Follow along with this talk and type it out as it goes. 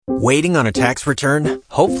Waiting on a tax return?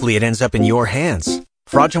 Hopefully it ends up in your hands.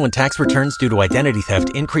 Fraudulent tax returns due to identity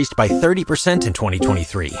theft increased by 30% in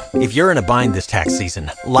 2023. If you're in a bind this tax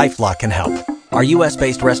season, LifeLock can help. Our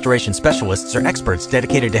U.S.-based restoration specialists are experts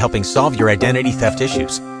dedicated to helping solve your identity theft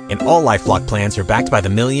issues. And all LifeLock plans are backed by the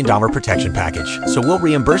 $1 Million Protection Package. So we'll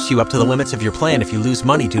reimburse you up to the limits of your plan if you lose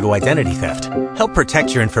money due to identity theft. Help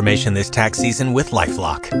protect your information this tax season with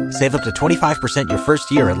LifeLock. Save up to 25% your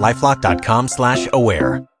first year at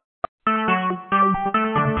LifeLock.com/aware.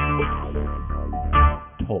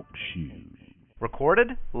 Talk shoes.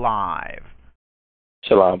 Recorded live.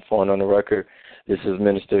 Shalom, phone on the record. This is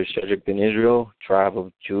Minister Shedrick Ben Israel, Tribe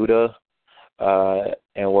of Judah,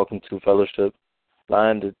 and welcome to Fellowship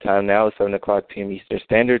Line. The time now is 7 o'clock p.m. Eastern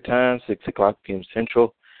Standard Time, 6 o'clock p.m.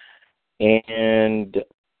 Central. And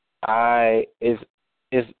is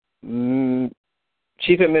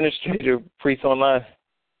Chief Administrator Priest online?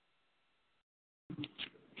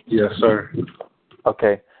 Yes, sir.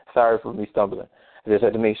 Okay. Sorry for me stumbling. I just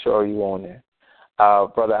had to make sure you were on there.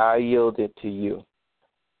 Brother, I yield it to you.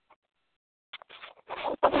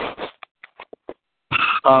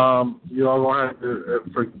 You all gonna have to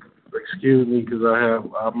excuse me because I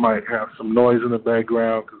might have some noise in the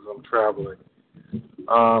background because I'm traveling.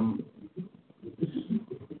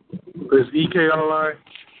 Is EK on the line?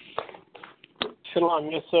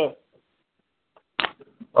 Shalom, yes, sir.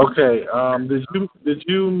 Okay. Did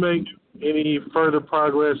you make any further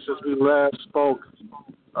progress since we last spoke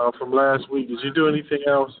from last week? Did you do anything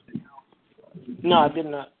else? No, I did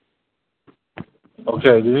not.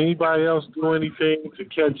 Okay. Did anybody else do anything to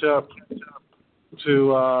catch up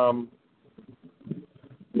to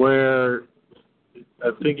where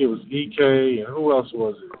I think it was EK and who else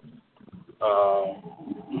was it?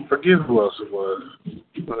 Forget who else it was.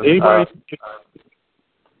 Anybody?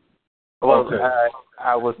 Well, okay.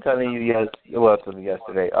 I was telling you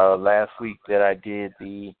yesterday, last week that I did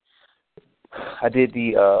the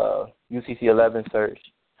UCC 11 search.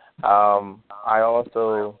 I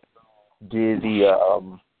also did the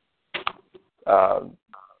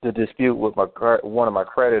dispute with one of my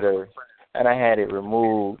creditors, and I had it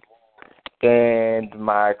removed, and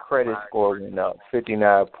my credit score went up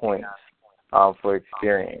 59 points for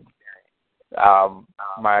experience.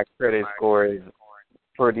 My credit score is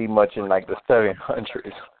pretty much in like the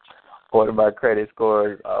 700s. One of my credit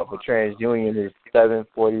scores for TransUnion is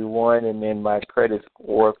 741, and then my credit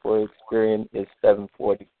score for Experian is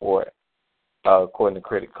 744, according to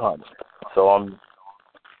Credit Karma. So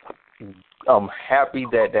I'm happy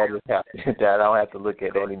that is happening, that I don't have to look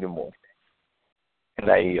at that anymore.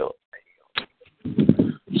 And I yield.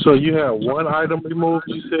 So you had one item removed,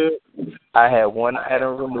 you said? I had one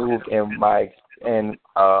item removed, and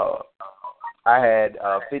I had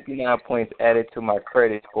 59 points added to my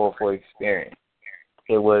credit score for Experian.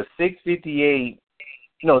 It was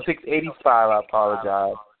 685, I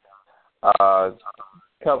apologize, a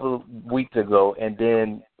couple of weeks ago. And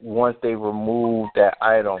then once they removed that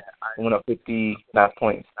item, it went up 59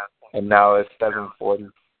 points. And now it's 740. I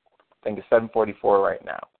think it's 744 right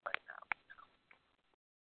now.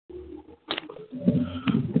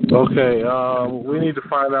 Okay, we need to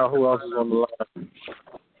find out who else is on the line.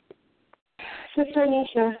 Sister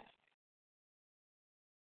Nisha.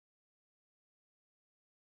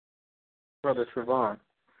 Brother Trevon.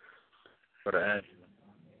 Brother Andrew.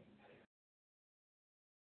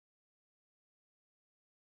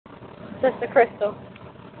 Sister Crystal.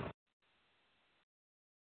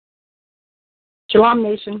 Shalom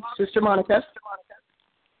Nation, Sister Monica.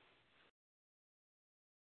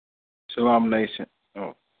 Shalom Nation.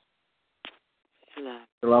 Oh.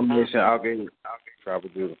 Shalom Nation. I'll get it. Travel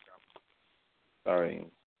Judah. Sorry.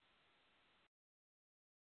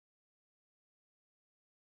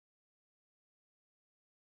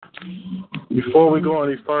 Before we go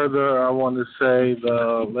any further, I want to say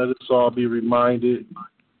let us all be reminded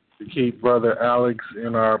to keep Brother Alex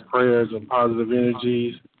in our prayers and positive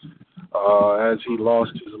energies as he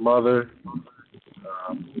lost his mother.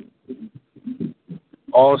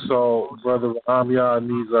 Also, Brother Amya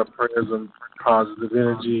needs our prayers and positive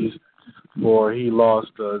energies, for he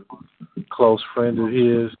lost a close friend of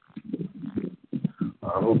his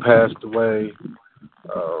who passed away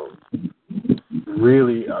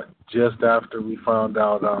really just after we found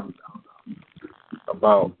out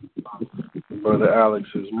about Brother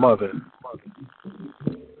Alex's mother.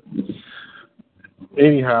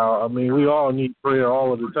 Anyhow, I mean, we all need prayer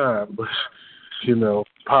all of the time, but,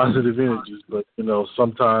 positive energies. But,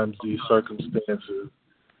 sometimes these circumstances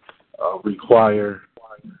require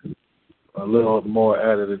a little more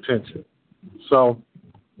added attention. So,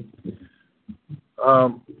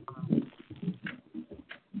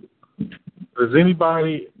 Does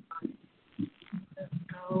anybody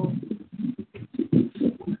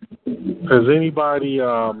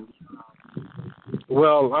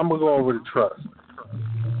well, I'm going to go over the trust.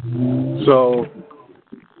 So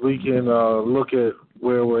we can look at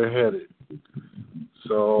where we're headed.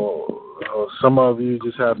 So some of you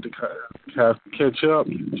just have to catch up.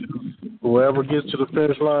 Whoever gets to the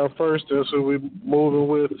finish line first, that's what we're moving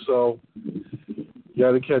with. So you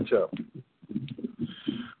got to catch up.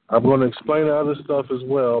 I'm going to explain the other stuff as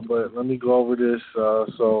well, but let me go over this.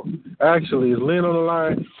 So actually, is Lynn on the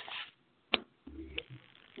line?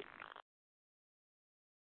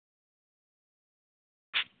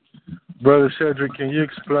 Brother Cedric, can you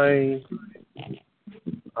explain?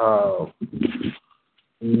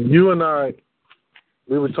 You and I,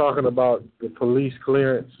 we were talking about the police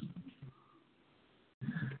clearance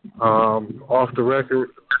off the record.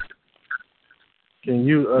 Can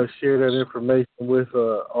you share that information with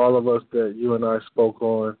all of us that you and I spoke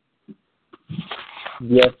on?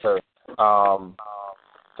 Yes, sir.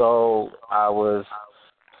 So I was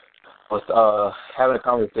having a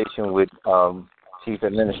conversation with Chief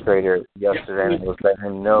Administrator yesterday, and was letting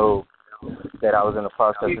him know that I was in the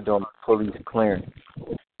process of doing police clearance.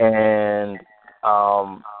 And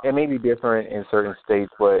it may be different in certain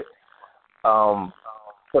states, but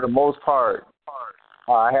for the most part,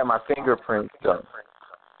 I had my fingerprints done.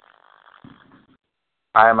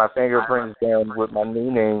 I had my fingerprints done with my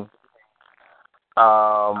new name.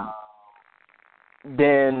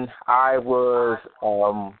 Then I was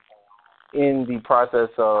in the process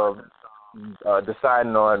of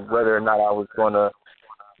deciding on whether or not I was going to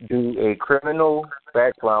do a criminal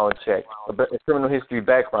background check, a criminal history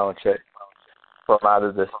background check from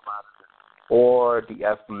either the or the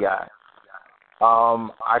FBI.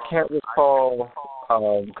 I can't recall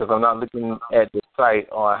because I'm not looking at the site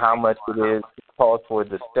on how much it is cost for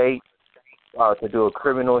the state to do a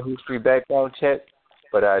criminal history background check,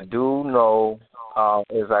 but I do know,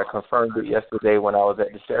 as I confirmed it yesterday when I was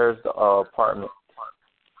at the sheriff's department,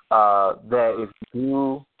 that if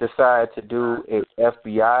you decide to do an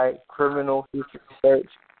FBI criminal history search,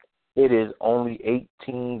 it is only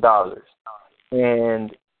 $18.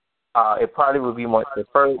 And it probably would be much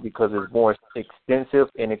preferred because it's more extensive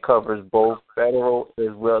and it covers both federal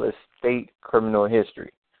as well as state criminal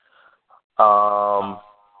history.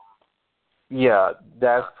 Yeah,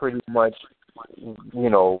 that's pretty much,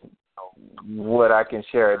 what I can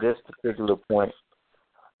share at this particular point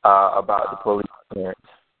about the police clearance.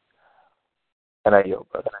 And I yield,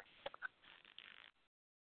 brother.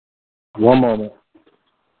 One moment.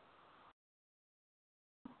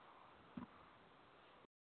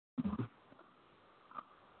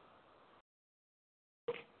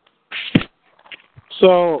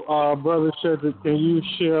 So, Brother Cedric, can you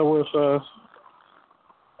share with us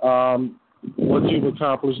what you've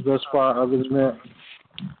accomplished thus far other than that?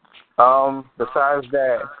 Besides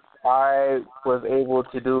that, I was able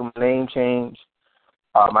to do my name change.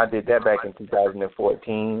 I did that back in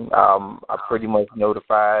 2014. I pretty much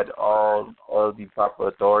notified all of the proper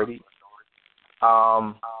authorities.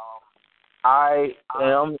 I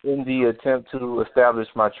am in the attempt to establish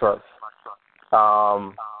my trust.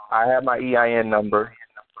 I have my EIN number.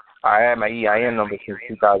 I had my EIN number since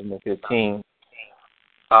 2015.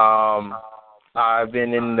 I've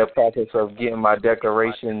been in the process of getting my my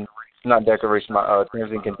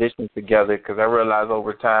terms and conditions together because I realized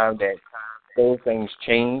over time that those things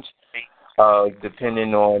change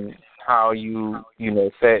depending on how you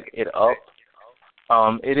set it up.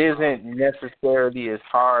 It isn't necessarily as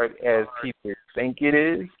hard as people think it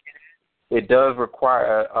is. It does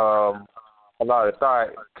require a lot of thought,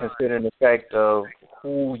 considering the fact of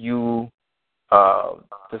who you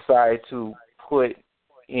decide to put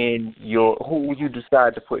who you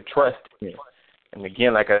decide to put trust in. And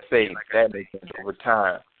again, like I say, that makes sense over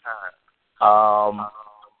time.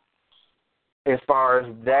 As far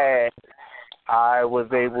as that, I was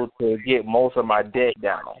able to get most of my debt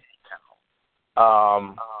down.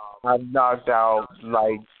 I've knocked out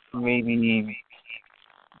like maybe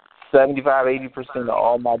 75-80% of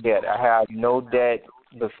all my debt. I have no debt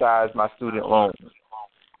besides my student loans.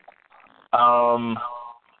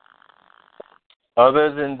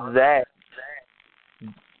 Other than that,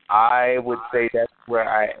 I would say that's where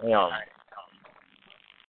I am.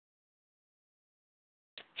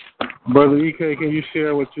 Brother EK, can you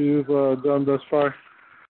share what you've done thus far?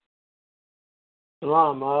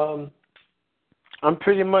 Salam. I'm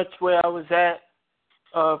pretty much where I was at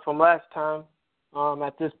from last time.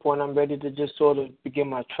 At this point, I'm ready to just sort of begin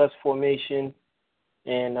my trust formation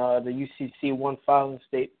and the UCC one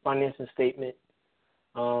financing statement.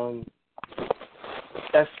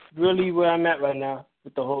 that's really where I'm at right now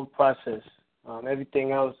with the whole process.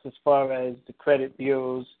 Everything else, as far as the credit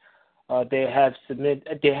bureaus, they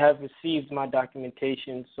have received my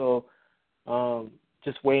documentation. So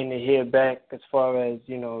just waiting to hear back as far as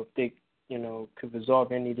if they could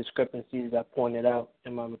resolve any discrepancies I pointed out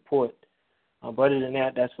in my report. But other than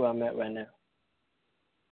that, that's where I'm at right now.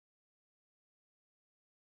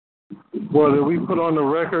 Well, did we put on the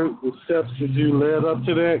record the steps that you led up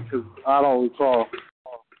to that? Because I don't recall.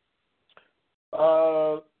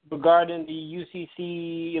 Regarding the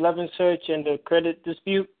UCC 11 search and the credit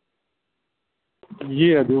dispute?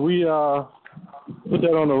 Yeah, did we put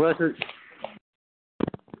that on the record?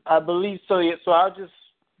 I believe so, yeah. So I'll just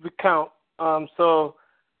recount. So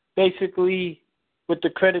basically, with the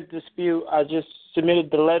credit dispute, I just submitted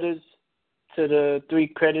the letters to the 3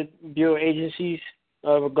 credit bureau agencies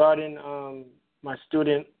regarding my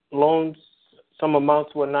student loans. Some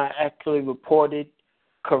amounts were not actually reported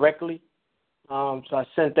correctly. So I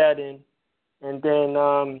sent that in. And then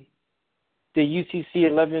the UCC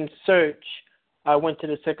 11 search, I went to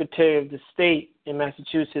the Secretary of the State in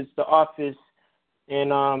Massachusetts, the office,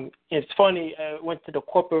 and it's funny, I went to the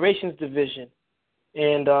Corporations Division.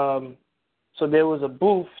 And so there was a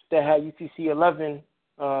booth that had UCC 11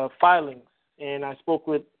 filings. And I spoke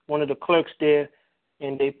with one of the clerks there,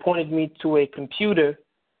 and they pointed me to a computer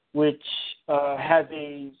which has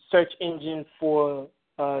a search engine for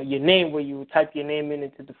your name, where you would type your name in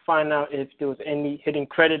and to find out if there was any hidden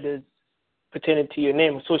creditors pertaining to your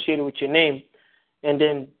name, associated with your name. And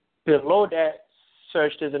then below that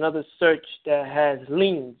search, there's another search that has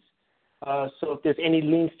liens. So if there's any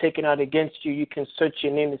liens taken out against you, you can search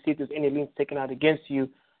your name to see if there's any liens taken out against you.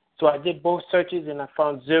 So I did both searches, and I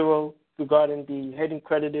found 0 regarding the hidden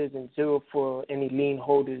creditors and 0 for any lien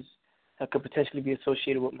holders that could potentially be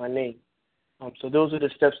associated with my name. So those are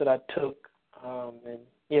the steps that I took. And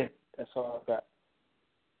yeah, that's all I got.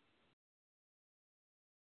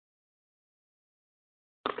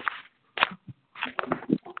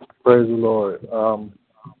 Praise the Lord.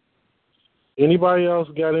 Anybody else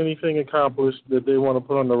got anything accomplished that they want to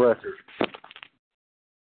put on the record?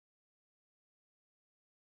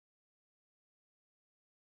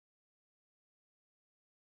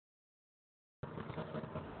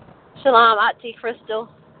 Shalom, Auntie Crystal.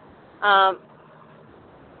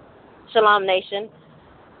 Shalom Nation.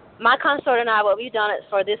 My consort and I, what we've done is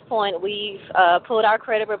for this point, we've pulled our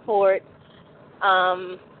credit report.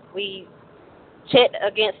 We checked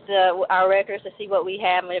against our records to see what we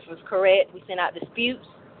have, and if it was correct, we sent out disputes.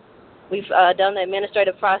 We've done the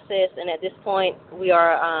administrative process, and at this point, we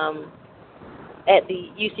are at the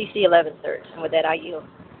UCC 11 search. And with that, I yield.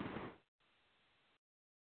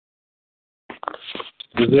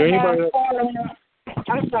 Is there anybody else?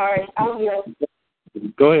 I'm sorry. I'll yield.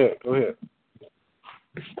 Go ahead.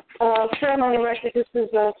 Turn on the record, this is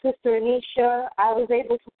Sister Anisha. I was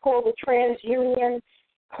able to pull the TransUnion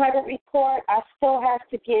credit report. I still have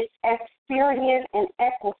to get Experian and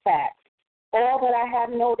Equifax. All that I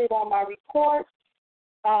have noted on my report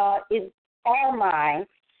are my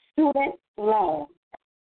student loans,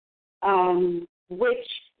 which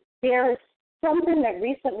there is something that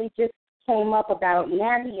recently just came up about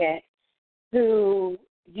Nadia, who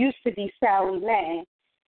used to be Sally Mae,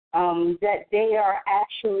 that they are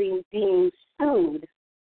actually being sued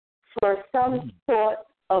for some sort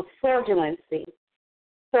of fraudulency.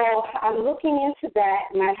 So I'm looking into that,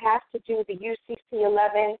 and I have to do the UCC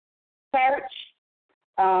 11 search.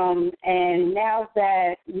 And now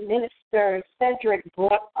that Minister Cedric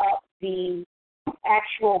brought up the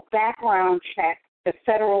actual background check, the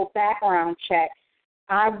federal background check,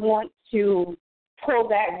 I want to pull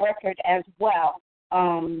that record as well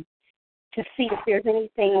to see if there's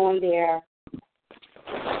anything on there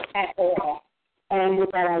at all. And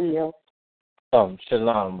with that, I yield.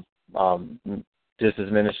 Shalom. This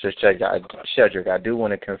is Minister Cedric. I do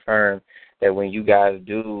want to confirm that when you guys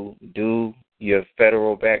do your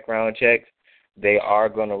federal background checks, they are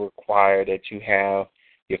going to require that you have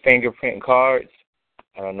your fingerprint cards.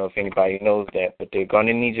 I don't know if anybody knows that, but they're going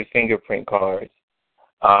to need your fingerprint cards.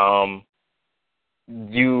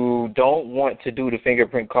 You don't want to do the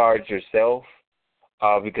fingerprint cards yourself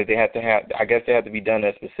because they have to be done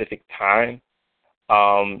at a specific time.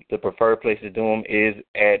 The preferred place to do them is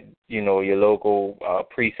at, your local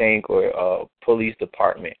precinct or police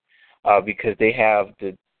department because they have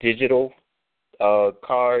the digital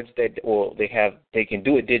cards they can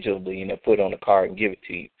do it digitally and put it on the card and give it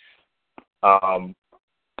to you.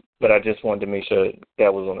 But I just wanted to make sure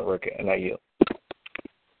that was on the record, and I yield.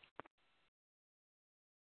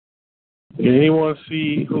 Can anyone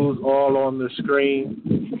see who's all on the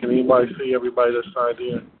screen? Can anybody see everybody that's signed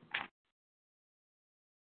in?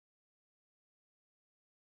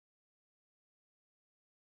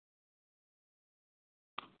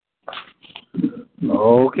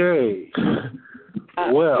 Okay.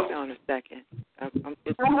 Well. Hold on a second. I'm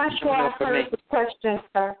not sure I heard the question,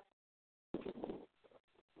 sir.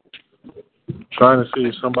 Trying to see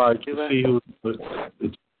if somebody can see who's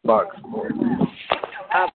the box.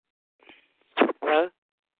 Hello?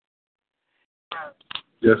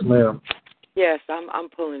 Yes, ma'am. Yes, I'm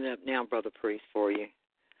pulling it up now, Brother Priest, for you.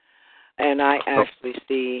 And I actually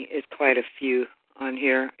see it's quite a few on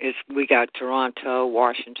here. We got Toronto,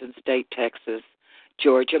 Washington State, Texas,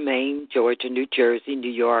 Georgia, Maine, Georgia, New Jersey,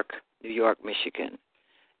 New York, Michigan,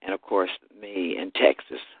 and, of course, me in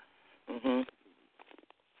Texas. Mm-hmm.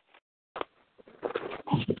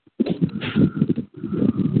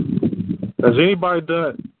 Has anybody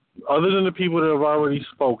done, other than the people that have already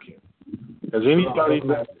spoken, has anybody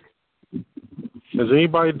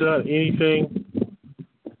done anything,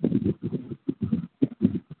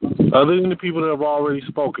 other than the people that have already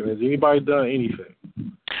spoken, has anybody done anything?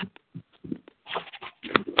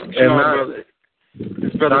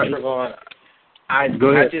 Brother Trevon, I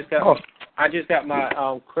just got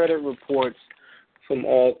my credit reports from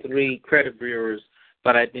all three credit bureaus,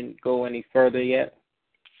 but I didn't go any further yet.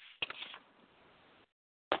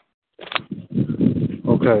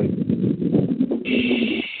 Okay.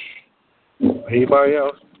 Anybody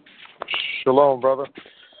else? Shalom, brother.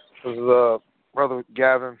 This is Brother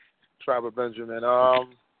Gavin, Tribe of Benjamin.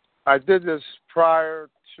 I did this prior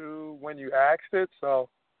to when you asked it, so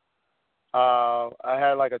I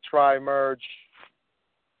had like a tri-merge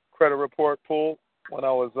credit report pull when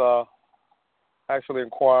I was actually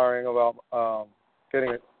inquiring about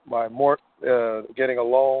getting a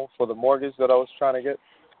loan for the mortgage that I was trying to get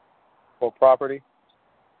for property.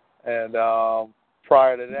 And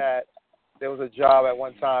prior to that, there was a job at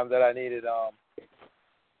one time that I needed a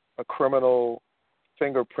criminal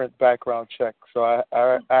fingerprint background check. So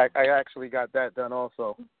I actually got that done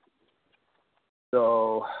also.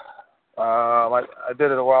 So I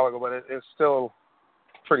did it a while ago, but it's still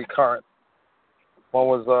pretty current. One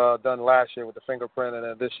was done last year with the fingerprint, and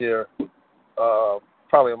then this year,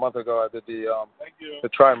 probably a month ago, I did the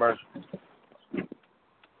tri-merge.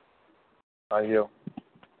 Thank you.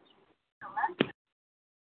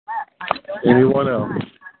 Anyone else?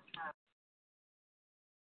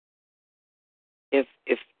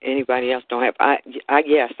 If anybody else don't have, I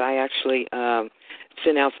actually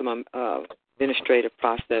sent out some administrative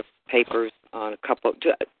process papers on a couple.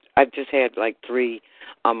 I just had like 3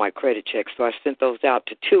 on my credit check, so I sent those out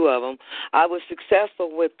to 2 of them. I was successful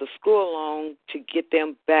with the school loan to get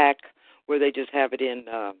them back where they just have it in.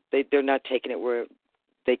 They're not taking it where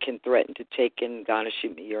they can threaten to take and garnish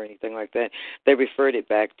me or anything like that. They referred it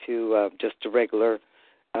back to just the regular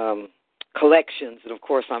collections, and of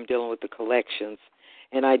course I'm dealing with the collections.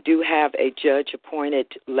 And I do have a judge-appointed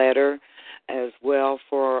letter as well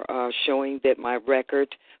for showing that my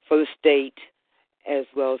record for the state as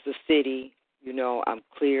well as the city, I'm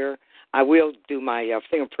clear. I will do my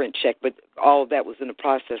fingerprint check, but all of that was in the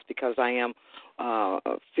process because I am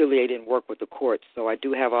affiliated and work with the courts. So I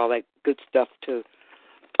do have all that good stuff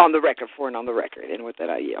on the record. And with that,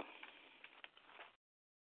 I yield.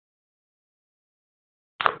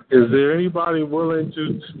 Is there anybody willing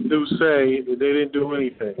to say that they didn't do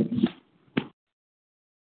anything?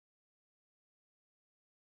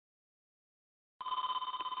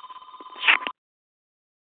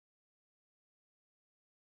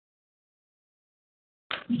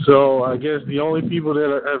 So I guess the only people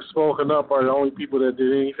that have spoken up are the only people that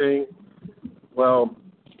did anything. Well,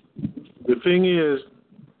 the thing is,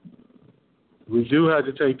 we do have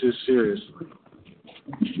to take this seriously.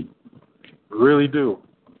 We really do.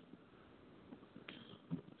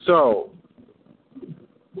 So,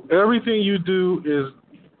 everything you do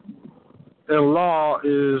in law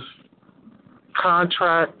is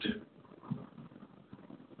contract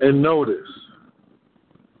and notice.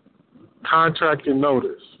 Contract and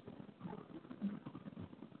notice.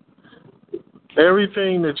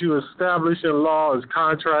 Everything that you establish in law is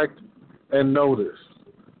contract and notice.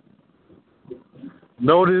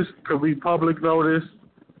 Notice could be public notice.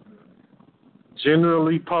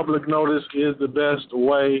 Generally, public notice is the best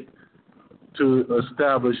way to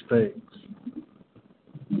establish things.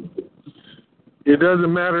 It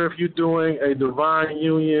doesn't matter if you're doing a divine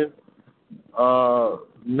union,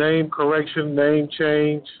 name correction, name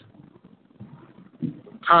change,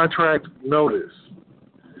 contract notice.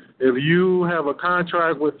 If you have a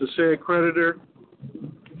contract with the said creditor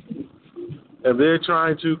and they're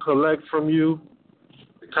trying to collect from you,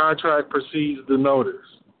 the contract precedes the notice.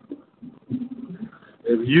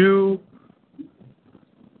 If you,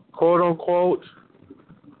 quote unquote,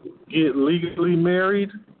 get legally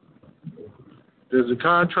married, there's a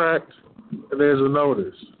contract and there's a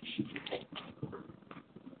notice.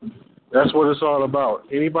 That's what it's all about.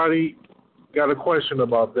 Anybody got a question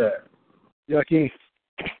about that? Yeah, King.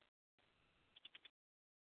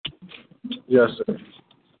 Yes, sir.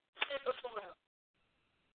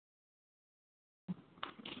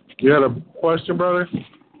 You had a question, brother?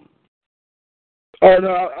 Oh, no,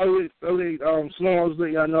 I was letting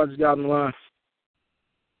y'all know I just got on the line.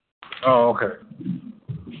 Oh, okay.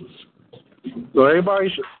 So everybody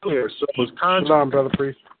should clear. So it's contract. Shalom, Brother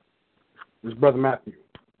Priest. This is Brother Matthew.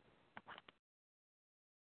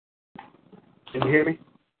 Can you hear me?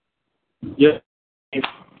 Yeah.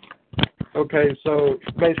 Okay, so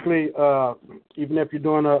basically, even if you're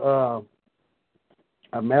doing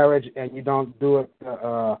a marriage and you don't do it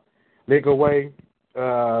legal way,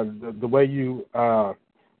 the way you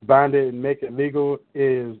bind it and make it legal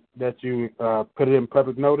is that you put it in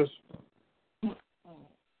public notice.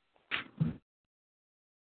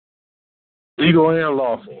 Legal and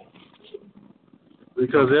lawful.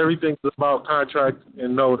 Because everything's about contract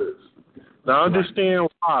and notice. Now understand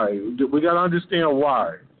why. We got to understand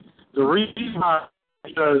why. The reason why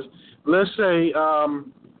is because let's say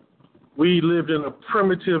we lived in a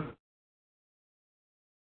primitive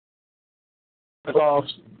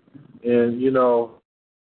house and,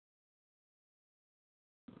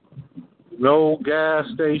 no gas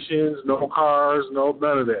stations, no cars, no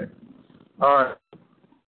none of that. All right.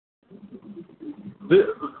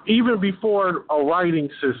 Even before a writing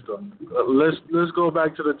system, let's go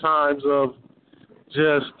back to the times of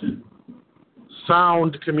just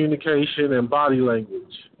sound communication and body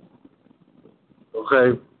language.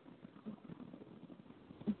 Okay?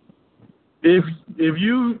 If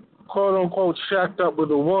you quote unquote shacked up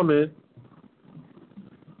with a woman,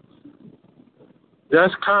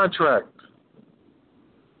 that's contract.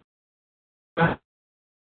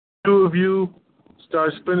 Two of you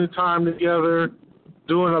start spending time together,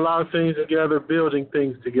 doing a lot of things together, building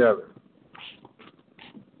things together.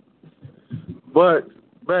 But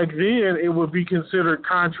back then, it would be considered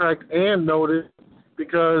contract and notice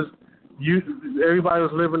because everybody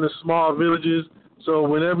was living in small villages. So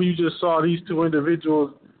whenever you just saw these two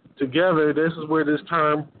individuals together, this is where this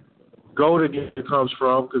term "go together" comes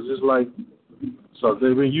from, because it's like, so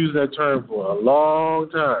they've been using that term for a long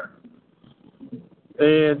time.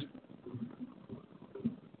 And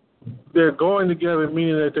they're going together,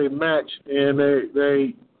 meaning that they match, and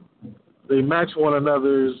they match one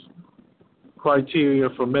another's criteria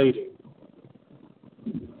for mating.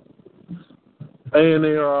 And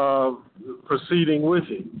they are proceeding with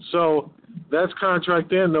it. So that's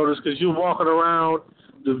contract and notice, because you're walking around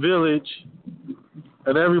the village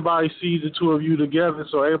and everybody sees the two of you together,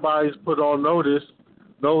 so everybody's put on notice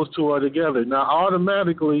those two are together. Now,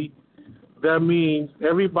 automatically, that means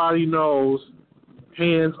everybody knows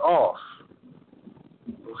hands off.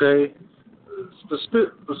 Okay?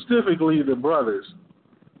 Specifically the brothers.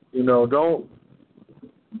 Don't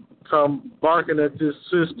come barking at this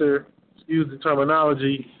sister, excuse the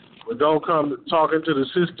terminology, but don't come talking to the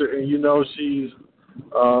sister and she's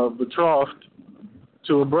betrothed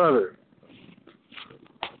to a brother.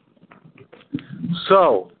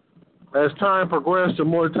 So, as time progressed and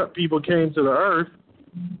more people came to the earth,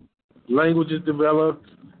 languages developed,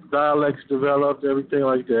 dialects developed, everything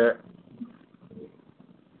like that.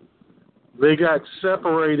 They got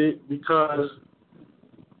separated because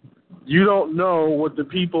you don't know what the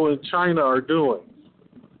people in China are doing.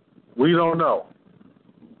 We don't know.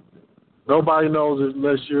 Nobody knows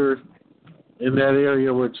unless you're in that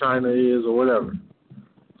area where China is or whatever.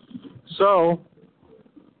 So,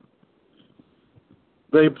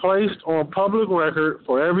 they placed on public record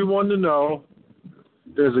for everyone to know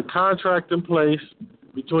there's a contract in place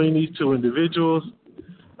between these two individuals,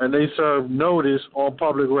 and they served notice on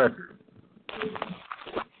public record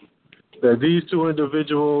that these two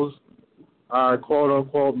individuals are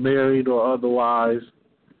quote-unquote married or otherwise.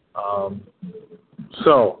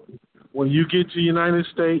 So when you get to the United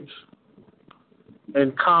States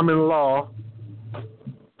and common law,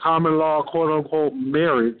 quote-unquote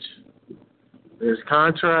marriage, there's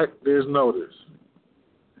contract, there's notice.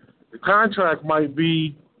 The contract might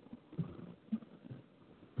be,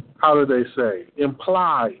 how do they say,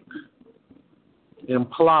 implied.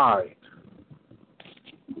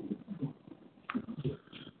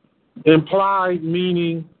 Implied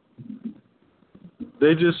meaning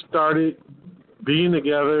they just started being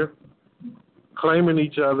together, claiming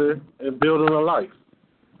each other, and building a life.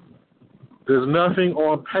 There's nothing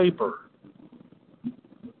on paper.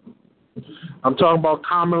 I'm talking about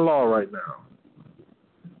common law right now.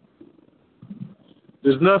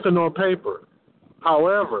 There's nothing on paper.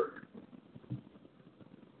 However,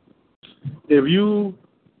 if you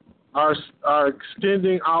are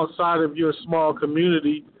extending outside of your small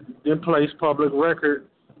community, then place public record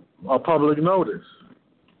or public notice.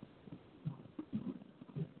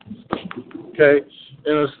 Okay?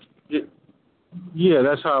 And yeah,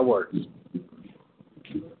 that's how it works.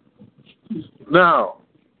 Now,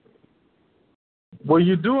 when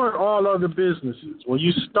you're doing all other businesses, when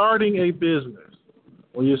you're starting a business,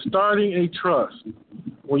 when you're starting a trust,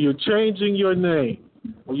 when you're changing your name,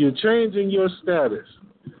 when you're changing your status,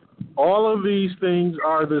 all of these things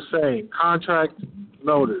are the same. Contract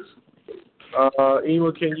notice.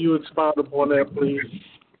 Ema, can you expound upon that, please?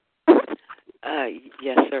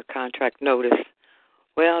 Yes, sir, contract notice.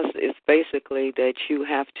 Well, it's basically that you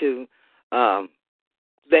have to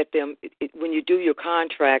let them, when you do your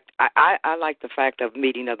contract, I like the fact of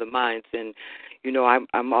meeting of the minds, and, you know,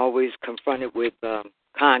 I'm always confronted with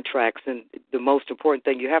contracts, and the most important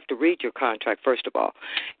thing, you have to read your contract, first of all.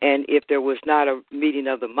 And if there was not a meeting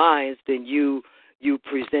of the minds, then you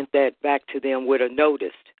present that back to them with a notice,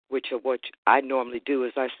 which of what I normally do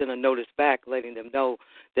is I send a notice back letting them know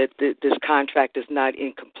that this contract is not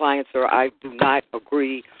in compliance or I do not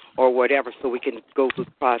agree or whatever, so we can go through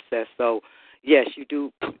the process. So, yes, you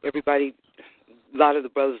do. Everybody, a lot of the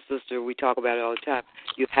brothers and sisters, we talk about it all the time.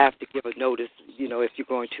 You have to give a notice, you know, if you're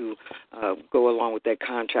going to go along with that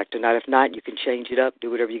contract or not. If not, you can change it up,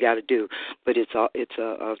 do whatever you got to do. But it's a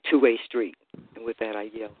two-way street. And with that, I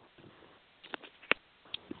yell.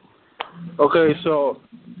 Okay, so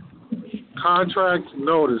contract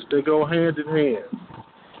notice, they go hand in hand.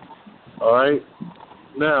 All right?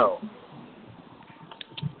 Now,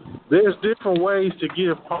 there's different ways to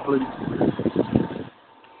give public.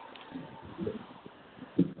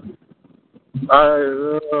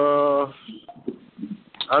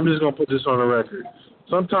 I'm just going to put this on the record.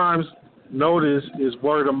 Sometimes notice is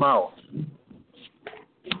word of mouth.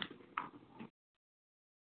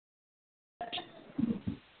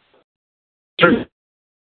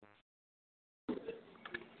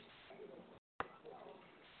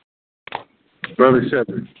 Brother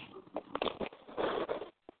Shepherd.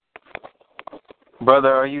 Brother,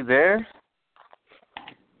 are you there?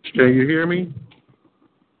 Can you hear me?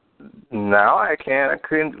 No, I can't. I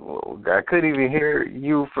couldn't even hear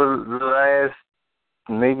you for the last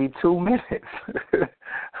maybe 2 minutes.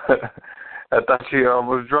 I thought you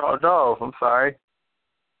almost dropped off. I'm sorry.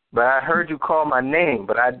 But I heard you call my name,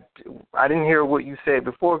 but I didn't hear what you said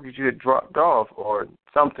before because you had dropped off or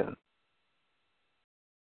something.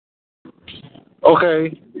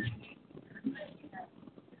 Okay.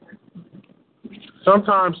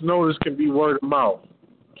 Sometimes notice can be word of mouth.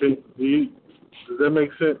 Does that make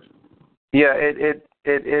sense? Yeah, it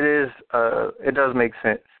is. It does make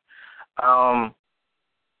sense.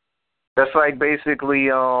 That's like basically,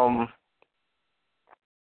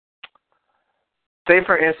 say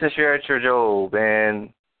for instance you're at your job and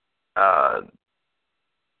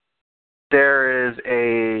there is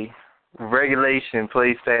a regulation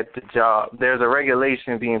placed at the job. There's a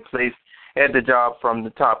regulation being placed at the job from the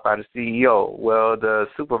top by the CEO. Well, the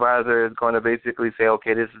supervisor is going to basically say,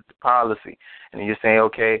 okay, this is the policy. And you're saying,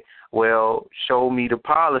 okay, well, show me the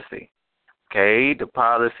policy. Okay, the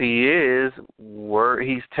policy is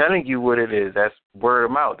he's telling you what it is. That's word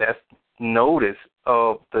of mouth. That's notice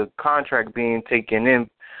of the contract being taken in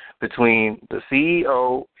between the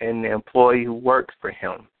CEO and the employee who works for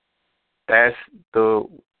him. That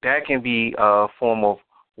can be a form of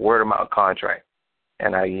word of mouth contract.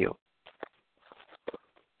 And I yield.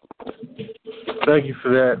 Thank you for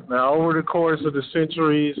that. Now, over the course of the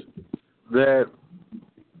centuries that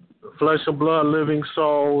flesh and blood living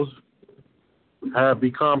souls have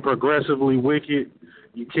become progressively wicked,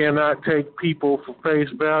 you cannot take people for face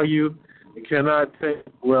value. You cannot take,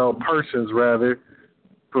 persons rather,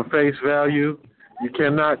 for face value. You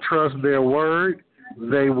cannot trust their word.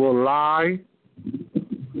 They will lie.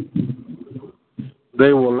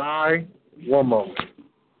 They will lie. One moment.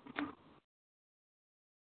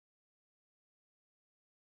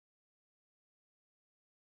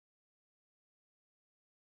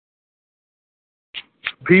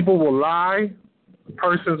 People will lie.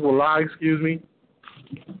 Persons will lie,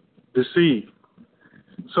 deceive.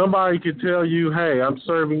 Somebody could tell you, hey, I'm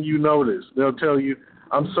serving you notice. They'll tell you,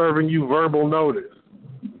 I'm serving you verbal notice.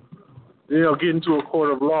 Then they'll get into a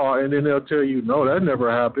court of law, and then they'll tell you, no, that never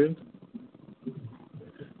happened.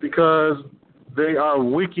 Because they are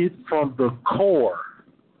wicked from the core.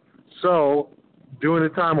 So during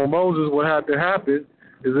the time of Moses, what had to happen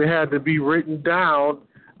is it had to be written down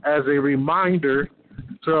as a reminder.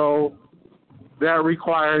 So that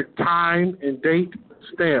required time and date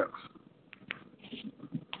stamps,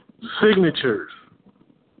 signatures,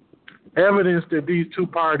 evidence that these two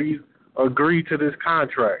parties agreed to this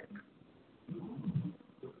contract.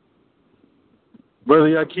 Brother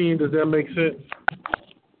Yakin, does that make sense?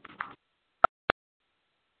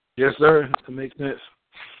 Yes, sir. That makes sense.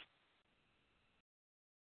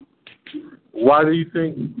 Why do you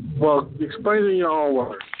think? Well, explain it in your own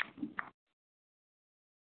words.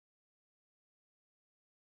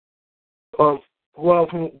 Well,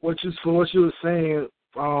 from what you were saying,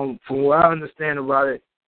 from what I understand about it,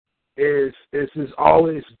 is it's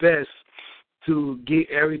always best to get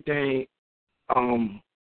everything,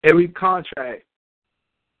 every contract,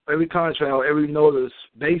 or every notice,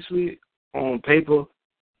 basically on paper,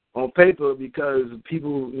 because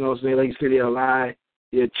people, you know what I'm saying, like you said, they'll lie,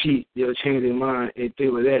 they'll cheat, they'll change their mind, and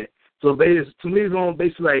things like that. So basically, to me, it's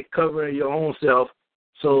basically like covering your own self,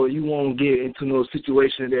 so you won't get into no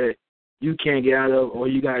situation that you can't get out of or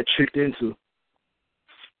you got tricked into.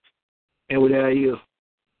 And with that, I yield.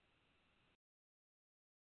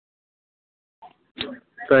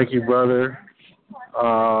 Thank you, brother.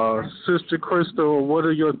 Sister Crystal, what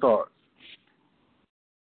are your thoughts?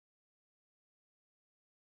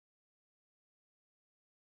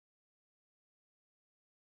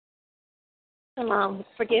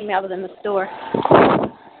 Forgive me, I was in the store.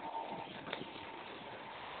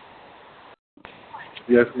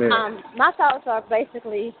 Yes, ma'am. My thoughts are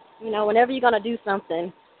basically, whenever you're going to do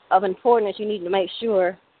something of importance, you need to make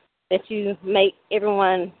sure that you make it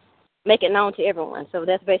known to everyone. So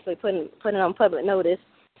that's basically putting it on public notice.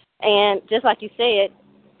 And just like you said,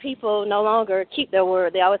 people no longer keep their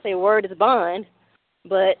word. They always say word is bond,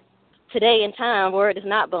 but today in time, word is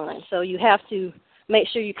not bond. So you have to make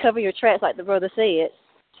sure you cover your tracks, like the brother said,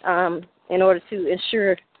 in order to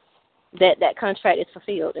ensure that that contract is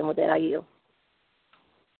fulfilled. And with that, I yield.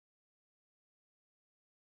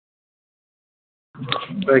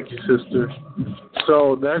 Thank you, sister.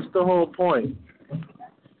 So that's the whole point.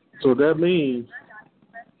 So that means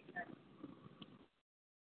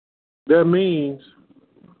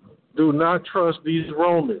do not trust these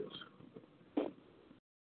Romans.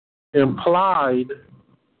 Implied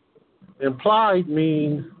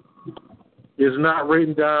means it's not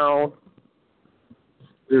written down,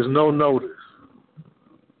 there's no notice.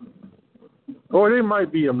 Or there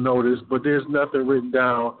might be a notice, but there's nothing written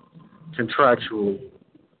down contractually.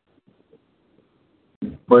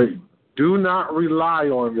 But do not rely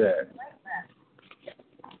on that.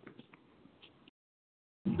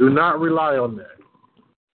 Do not rely on that.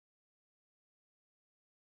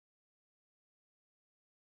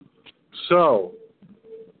 So,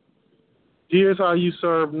 here's how you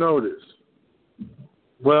serve notice.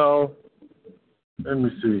 Well, let me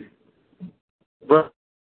see. But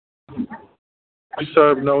you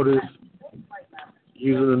serve notice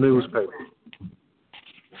using the newspaper.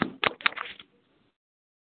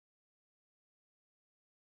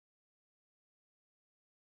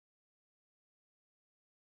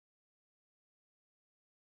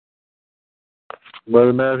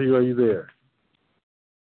 Brother Matthew, are you there?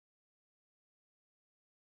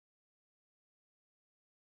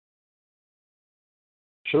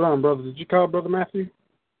 Shalom, brother. Did you call Brother Matthew?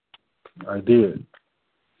 I did.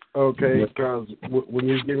 Okay, because when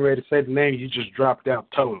you was getting ready to say the name, you just dropped out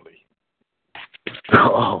totally.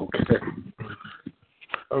 Oh, okay.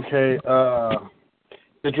 Okay,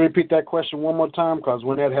 could you repeat that question one more time? Because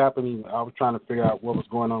when that happened, I was trying to figure out what was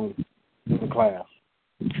going on in the class.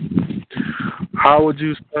 How would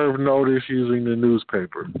you serve notice using the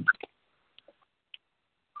newspaper?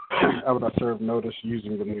 How would I serve notice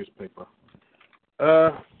using the newspaper?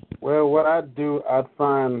 Well, what I'd do, I'd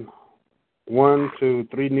find 1 to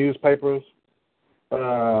 3 newspapers,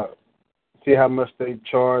 see how much they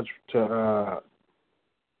charge to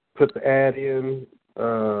put the ad in.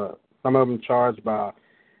 Some of them charge by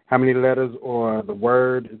how many letters or the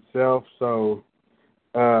word itself. So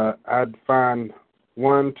I'd find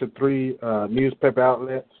 1 to 3 newspaper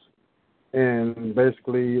outlets and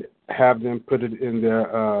basically have them put it in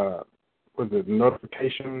their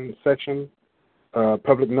notification section,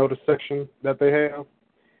 public notice section that they have,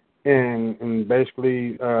 and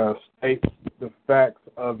basically state the facts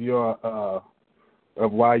of your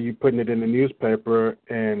of why you putting it in the newspaper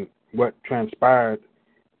and what transpired,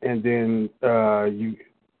 and then I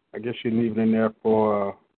guess you leave it in there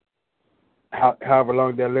for however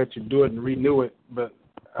long they'll let you do it and renew it. But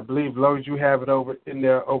I believe as long as you have it in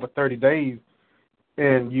there over 30 days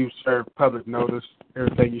and you serve public notice,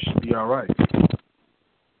 everything, you should be all right.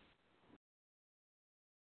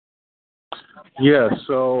 Yeah,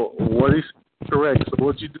 so what is correct. So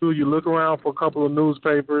what you do, you look around for a couple of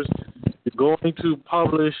newspapers. You're going to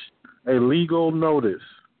publish a legal notice.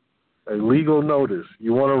 A legal notice.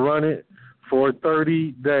 You want to run it for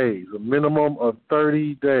 30 days, a minimum of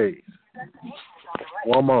 30 days.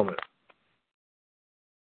 One moment.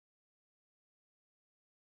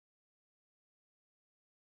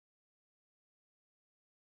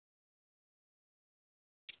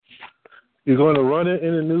 You're going to run it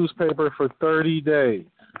in the newspaper for 30 days.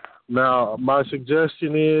 Now, my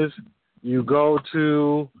suggestion is you go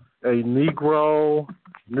to a Negro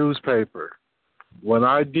newspaper. When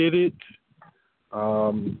I did it,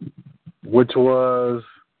 which was,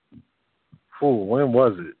 when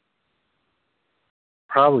was it?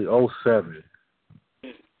 Probably 2007.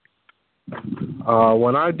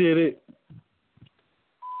 When I did it,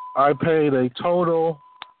 I paid a total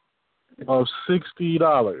of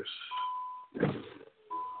 $60.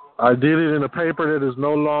 I did it in a paper that is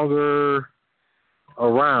no longer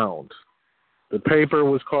around. The paper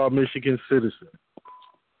was called Michigan Citizen.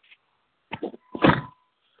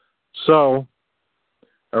 So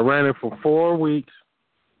I ran it for 4 weeks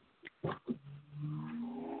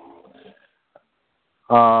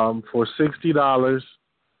for $60.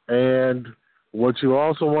 And what you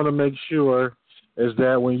also want to make sure is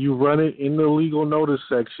that when you run it in the legal notice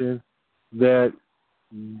section, that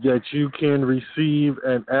you can receive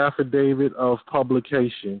an affidavit of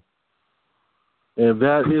publication. And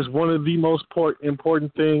that is one of the most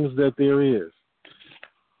important things that there is.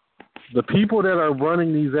 The people that are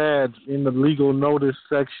running these ads in the legal notice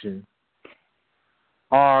section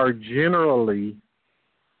are generally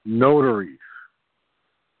notaries.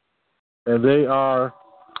 And they are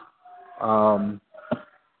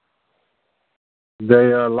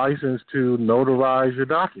licensed to notarize your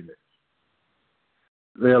documents.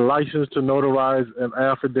 They are licensed to notarize an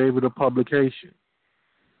affidavit of publication.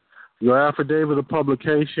 Your affidavit of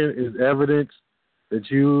publication is evidence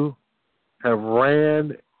that you have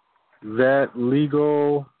ran that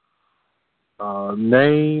legal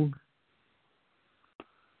name.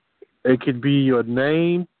 It could be your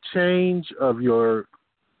name change of your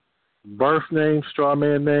birth name,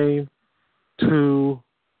 strawman name, to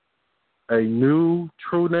a new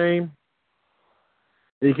true name.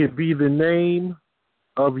 It could be the name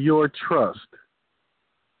of your trust.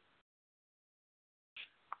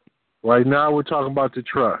 Right now we're talking about the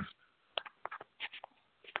trust.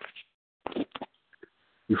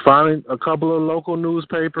 You find a couple of local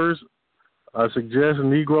newspapers. I suggest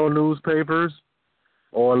Negro newspapers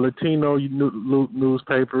or Latino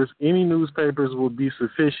newspapers. Any newspapers will be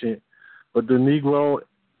sufficient, but the Negro,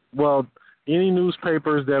 any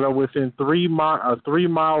newspapers that are within a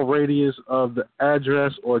 3-mile radius of the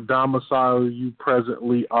address or domicile you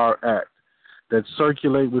presently are at, that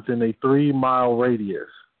circulate within a 3-mile radius.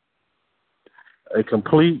 A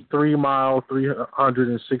complete 3-mile,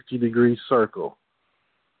 360-degree circle.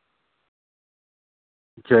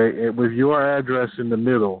 Okay, and with your address in the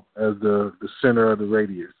middle as the center of the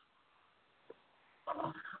radius.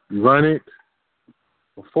 You run it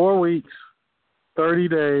for 4 weeks, 30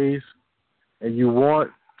 days, and you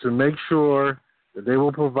want to make sure that they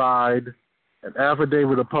will provide an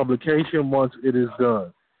affidavit of publication once it is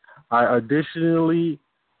done. I additionally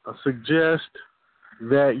suggest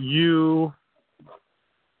that you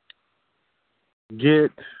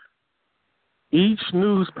get each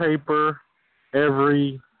newspaper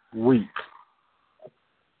every week.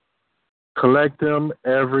 Collect them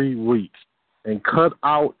every week and cut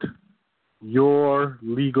out your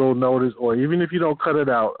legal notice, or even if you don't cut it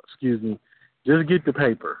out, just get the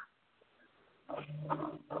paper.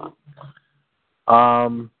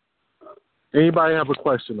 Anybody have a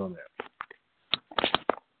question on that?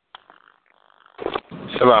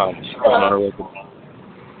 Shalom.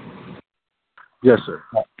 Yes, sir.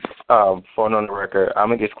 Phone on the record. I'm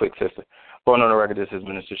going to get quick, sister. Phone on the record, this is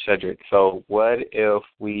Minister Cedric. So what if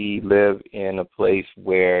we live in a place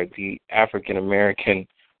where the African-American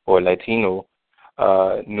or Latino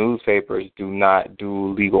newspapers do not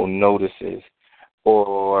do legal notices,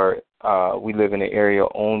 or we live in an area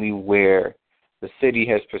only where the city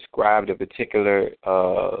has prescribed a particular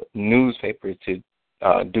newspaper to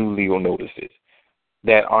do legal notices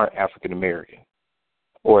that aren't African-American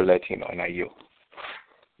or Latino, and I yield.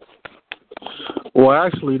 Well,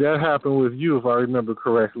 actually, that happened with you, if I remember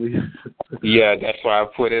correctly. Yeah, that's why I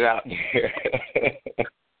put it out there.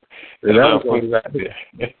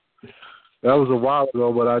 That was a while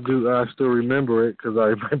ago, but I still remember it because I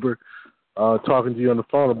remember talking to you on the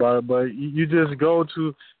phone about it. But you just go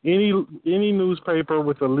to any newspaper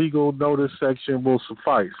with a legal notice section will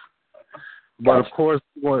suffice. But of course,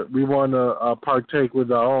 we want to partake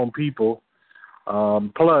with our own people.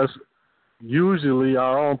 Plus, usually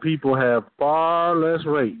our own people have far less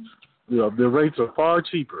rates. The rates are far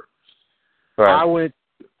cheaper. Right.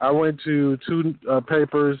 I went to two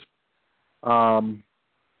papers. Wait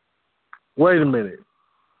a minute.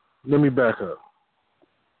 Let me back up.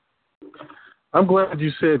 I'm glad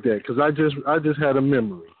you said that because I just had a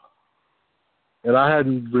memory, and I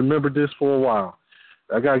hadn't remembered this for a while.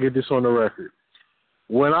 I gotta get this on the record.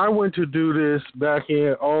 When I went to do this back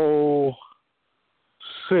in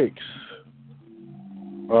 2006,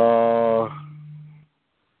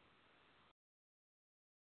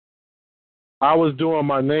 I was doing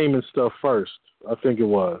my name and stuff first. I think it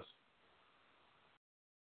was.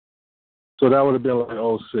 So that would have been like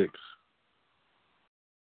 2006.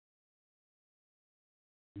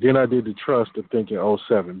 Then I did the trust, I think, in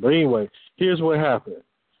 2007. But anyway, here's what happened.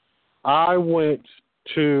 I went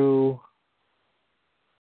to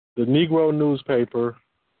the Negro newspaper,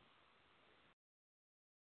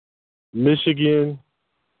 Michigan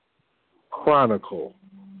Chronicle.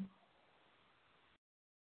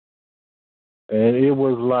 And it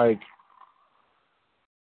was like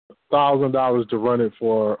 $1,000 to run it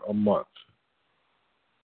for a month.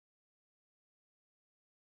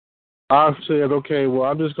 I said, okay, well,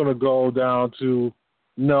 I'm just going to go down to,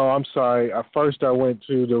 no, I'm sorry. At first I went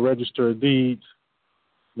to the Register of Deeds.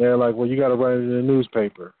 They're like, well, you got to run it in the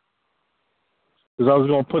newspaper. Because I was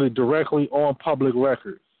going to put it directly on public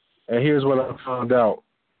record. And here's what I found out.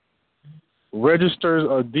 Registers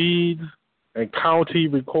of Deeds and county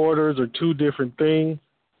recorders are two different things.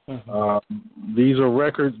 Mm-hmm. These are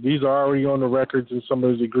records. These are already on the records in some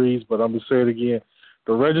of the degrees, but I'm going to say it again.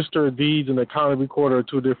 The Register of Deeds and the county recorder are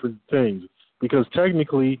two different things. Because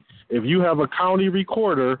technically, if you have a county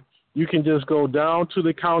recorder, you can just go down to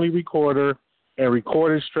the county recorder and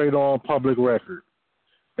record it straight on public record.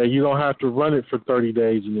 And you don't have to run it for 30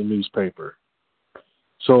 days in the newspaper.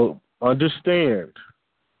 So understand,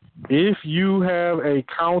 if you have a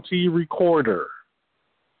county recorder,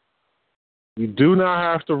 you do not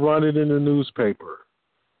have to run it in the newspaper.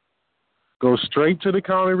 Go straight to the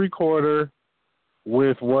county recorder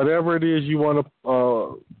with whatever it is you want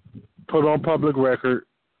to put on public record.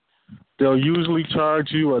 They'll usually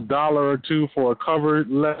charge you $1 or $2 for a cover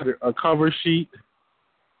letter, a cover sheet.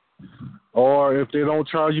 Or if they don't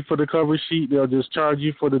charge you for the cover sheet, they'll just charge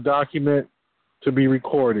you for the document to be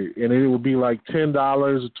recorded. And it will be like $10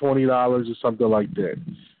 or $20 or something like that.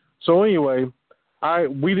 So anyway,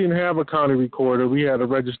 we didn't have a county recorder. We had a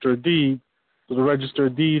Register of Deeds. So the Register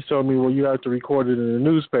of Deeds told me, well, you have to record it in the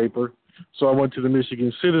newspaper. So I went to the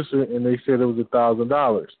Michigan Citizen, and they said it was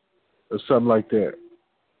 $1,000 or something like that.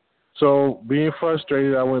 So being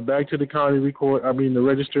frustrated, I went back to the the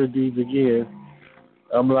Register of Deeds again.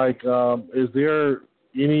 I'm like, is there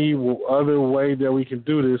any other way that we can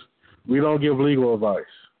do this? We don't give legal advice.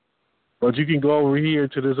 But you can go over here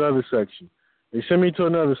to this other section. They sent me to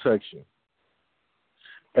another section.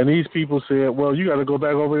 And these people said, well, you got to go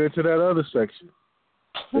back over there to that other section.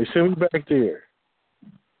 They sent me back there.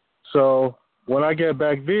 So when I get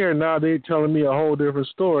back there, now they're telling me a whole different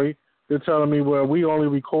story. They're telling me, well, we only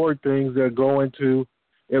record things that go into,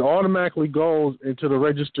 it automatically goes into the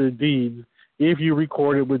Register of Deeds if you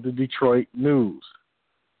record it with the Detroit News.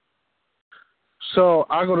 So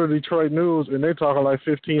I go to Detroit News, and they're talking like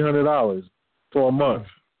 $1,500 for a month.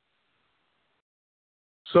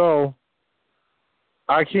 So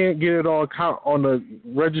I can't get it on the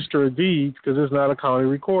Register of Deeds because it's not a county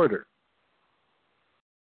recorder.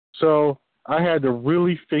 So I had to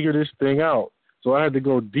really figure this thing out. So I had to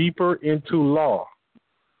go deeper into law.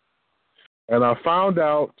 And I found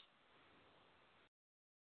out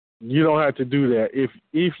you don't have to do that.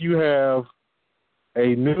 If you have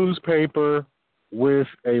a newspaper with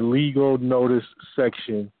a legal notice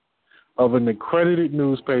section of an accredited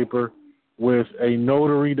newspaper with a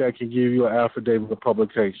notary that can give you an affidavit of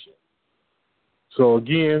publication. So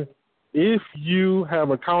again, if you have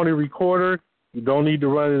a county recorder, you don't need to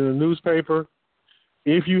run it in a newspaper.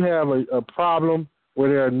 If you have a problem where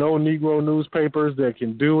there are no Negro newspapers that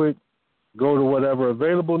can do it, go to whatever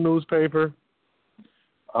available newspaper.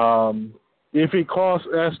 If it costs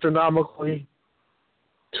astronomically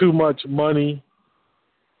too much money,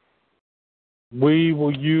 we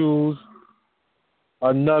will use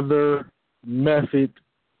another method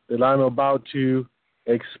that I'm about to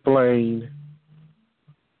explain.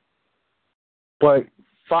 But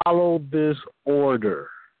follow this order.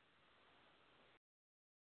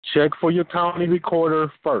 Check for your county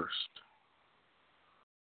recorder first.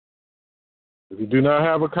 If you do not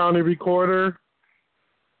have a county recorder,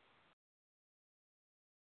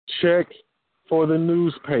 check for the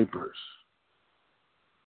newspapers.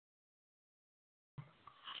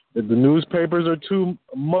 If the newspapers are too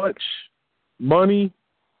much money,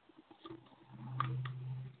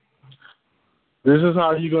 this is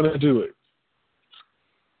how you're going to do it.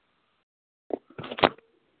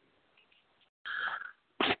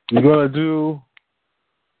 You're going to do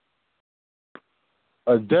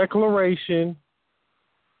a declaration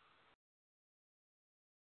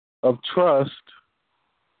of trust,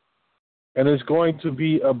 and it's going to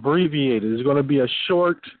be abbreviated. It's going to be a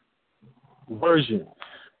short version.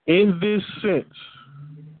 In this sense,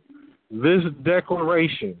 this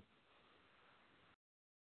declaration,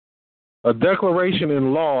 a declaration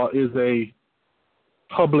in law is a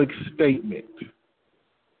public statement,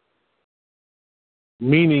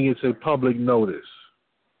 meaning it's a public notice.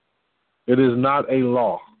 It is not a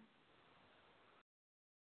law.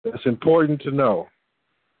 It's important to know.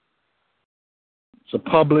 It's a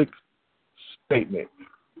public statement.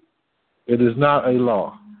 It is not a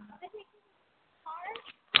law.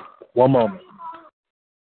 One moment.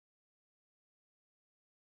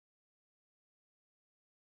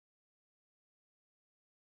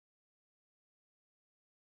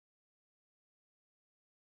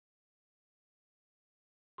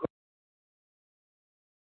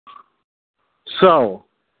 So,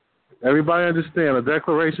 everybody understand, a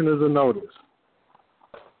declaration is a notice.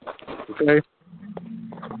 Okay?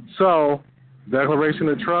 So, declaration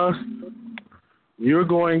of trust, you're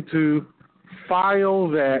going to file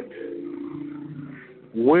that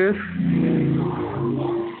with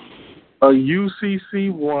a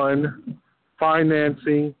UCC1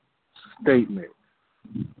 financing statement.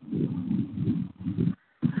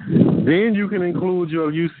 Then you can include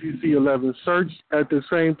your UCC11 search at the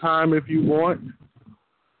same time if you want.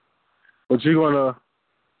 But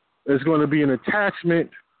it's going to be an attachment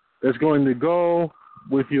that's going to go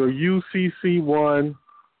with your UCC1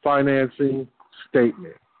 financing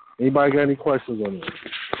statement. Anybody got any questions on this?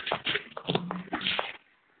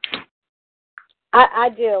 I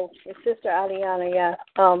do. It's Sister Aliana, yeah.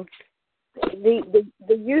 The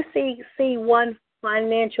UCC1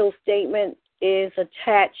 financial statement is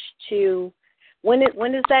attached to, when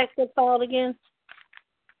does that get filed again?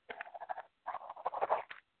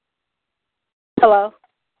 Hello?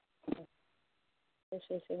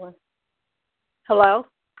 UCC1. Hello?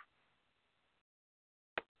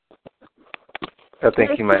 I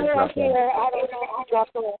think he might have dropped off. I don't know. I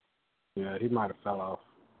dropped off. Yeah, he might have fell off.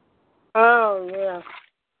 Oh, yeah.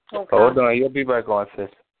 Okay. Hold on, you'll be back on, sis.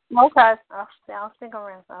 Okay. I'll stick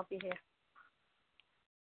around. I'll be here.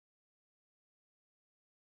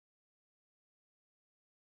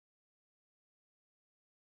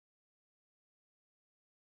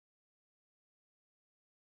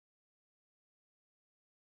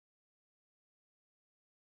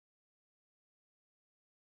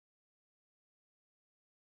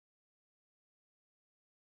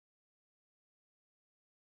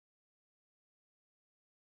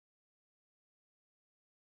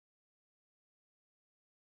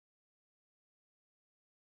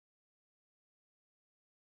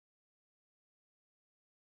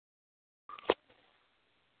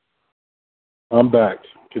 I'm back.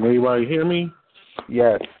 Can anybody hear me?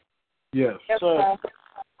 Yes. Yes. Yes, sir.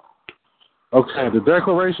 Okay, the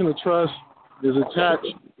declaration of trust is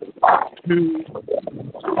attached to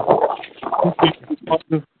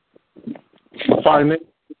financial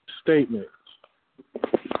statements.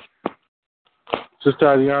 Sister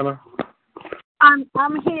Adiana? I'm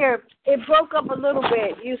here. It broke up a little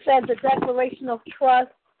bit. You said the declaration of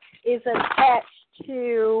trust is attached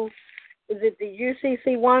to, is it the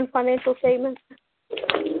UCC1 financial statement?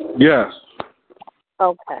 Yes.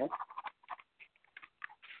 Okay.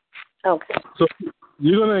 Okay. So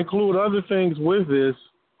you're going to include other things with this,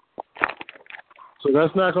 so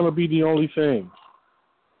that's not going to be the only thing.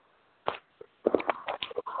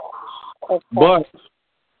 Okay. But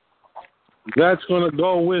that's going to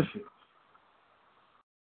go with it.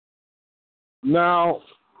 Now,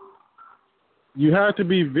 you have to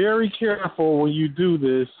be very careful when you do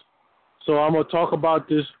this, so I'm going to talk about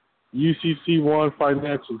this UCC1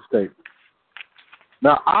 financial statement.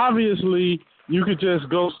 Now, obviously, you could just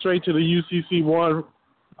go straight to the UCC1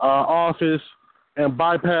 office and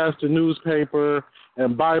bypass the newspaper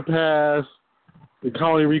and bypass the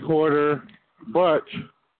county recorder, but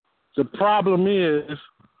the problem is,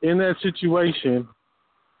 in that situation,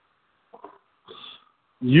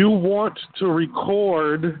 you want to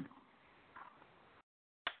record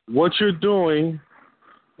what you're doing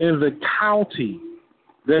in the county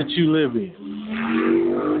that you live in.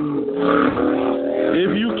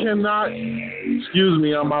 If you cannot, excuse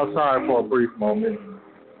me, I'm outside for a brief moment.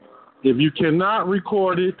 If you cannot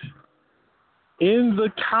record it in the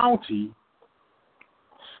county,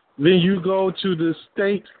 then you go to the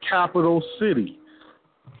state capital city,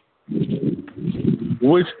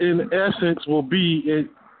 which in essence will be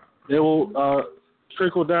it will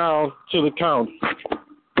trickle down to the county.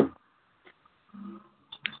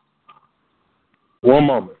 One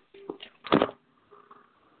moment.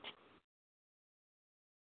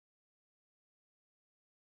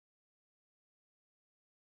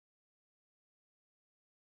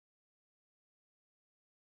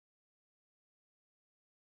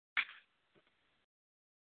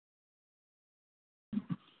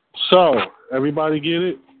 So, everybody get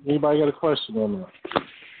it? Anybody got a question on that?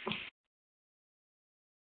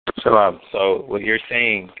 Shalom. So what you're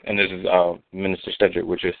saying, and this is Minister Cedric,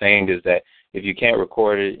 what you're saying is that if you can't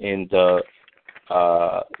record it in the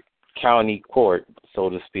county court, so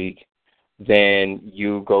to speak, then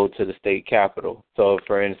you go to the state capitol. So,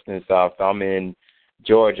 for instance, if I'm in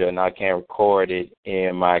Georgia and I can't record it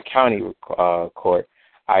in my county court,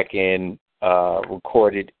 I can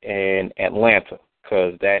record it in Atlanta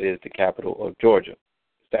because that is the capital of Georgia. Is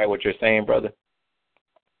that what you're saying, brother?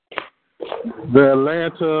 The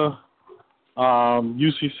Atlanta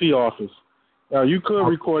UCC office. Now, you could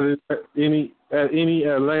record it at any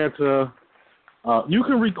Atlanta. You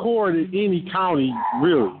can record in any county,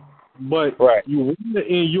 really, but you want it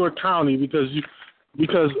in your county because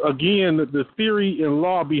again, the theory and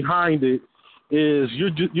law behind it is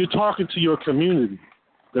you're talking to your community,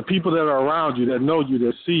 the people that are around you, that know you,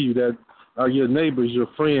 that see you, that are your neighbors, your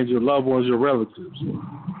friends, your loved ones, your relatives.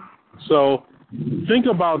 So think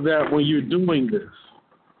about that when you're doing this.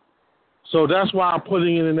 So that's why I'm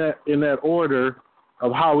putting it in that order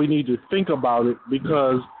of how we need to think about it,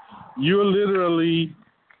 because you're literally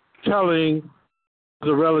telling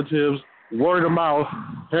the relatives, word of mouth,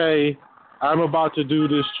 hey, I'm about to do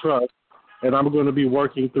this trust, and I'm going to be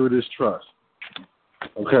working through this trust.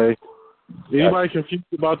 Okay? Anybody confused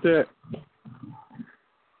about that?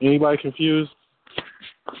 Anybody confused?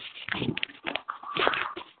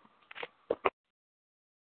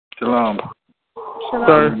 Shalom.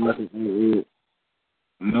 Sir?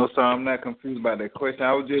 No, sir, I'm not confused about that question.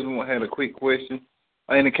 I was just had a quick question.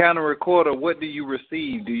 In the county recorder, what do you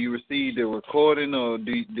receive? Do you receive the recording, or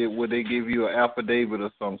would they give you an affidavit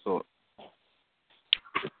of some sort?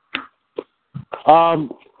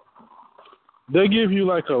 They give you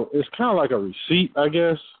it's kind of like a receipt, I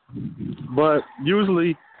guess, but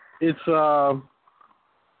usually it's a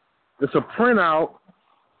printout,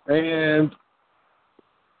 and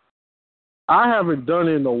I haven't done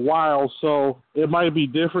it in a while, so it might be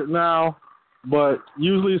different now, but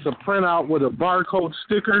usually it's a printout with a barcode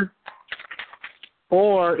sticker,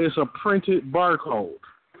 or it's a printed barcode.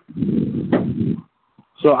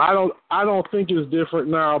 So I don't think it's different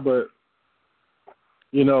now, but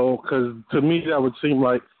because to me that would seem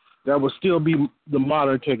like that would still be the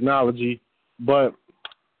modern technology, but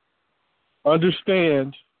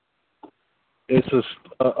understand it's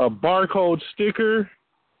a barcode sticker,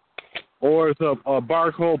 or it's a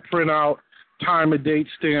barcode printout, time and date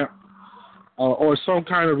stamp, or some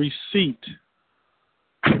kind of receipt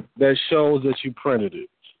that shows that you printed it.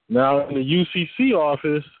 Now, in the UCC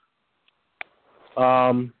office,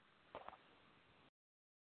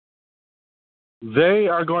 they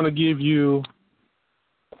are going to give you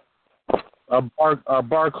a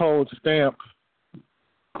barcode stamp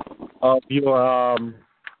of your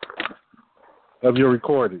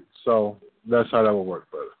recording. So that's how that will work,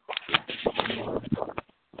 brother.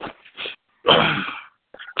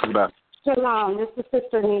 Shalom, this is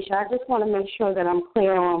Sister Nisha. I just want to make sure that I'm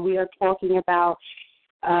clear on what we are talking about.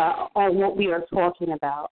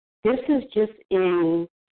 This is just in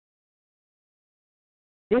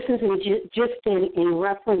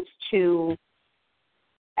reference to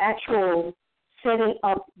actual setting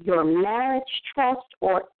up your marriage trust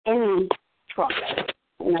or any trust.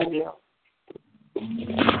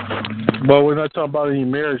 Well, we're not talking about any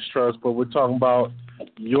marriage trust, but we're talking about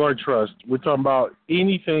your trust. We're talking about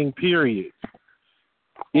anything, period.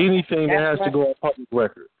 Anything that has to go on public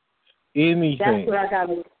record. Anything. That's where I got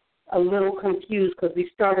a little confused, because we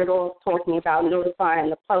started off talking about notifying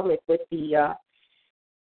the public with the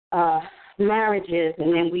marriages,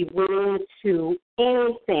 and then we went into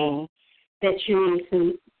anything that you need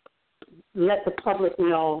to let the public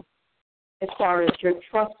know as far as your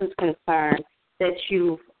trust is concerned that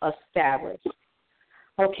you've established.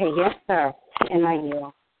 Okay, yes, sir, and I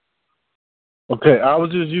yield. Okay, I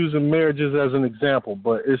was just using marriages as an example,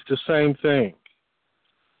 but it's the same thing.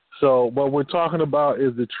 So what we're talking about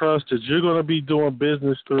is the trust that you're going to be doing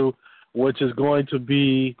business through, which is going to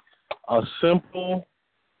be a simple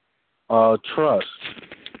trust.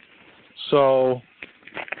 So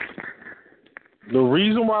the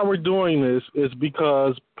reason why we're doing this is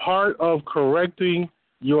because part of correcting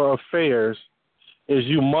your affairs is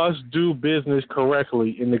you must do business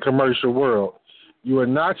correctly in the commercial world. You are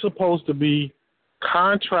not supposed to be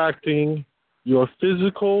contracting your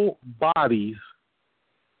physical bodies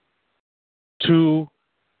to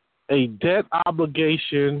a debt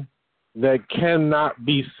obligation that cannot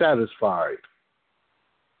be satisfied.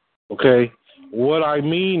 Okay? What I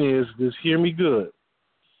mean is, just hear me good.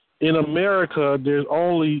 In America, there's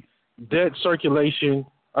only debt circulation,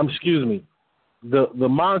 the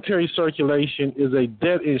monetary circulation is a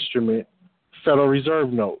debt instrument, Federal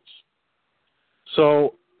Reserve notes.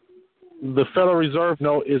 So the Federal Reserve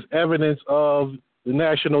note is evidence of the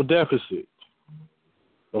national deficit.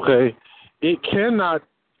 Okay? It cannot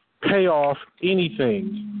pay off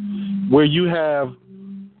anything where you have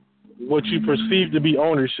what you perceive to be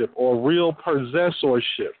ownership or real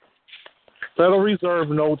possessorship. Federal Reserve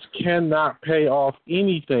notes cannot pay off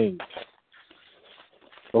anything.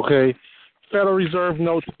 Okay? Federal Reserve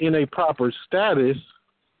notes in a proper status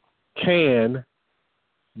can,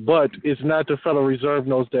 but it's not the Federal Reserve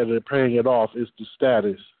notes that are paying it off, it's the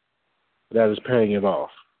status that is paying it off.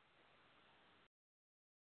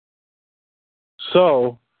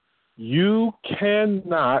 So you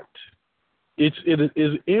cannot, it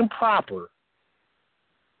is improper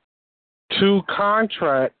to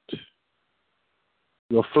contract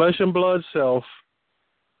your flesh and blood self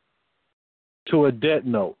to a debt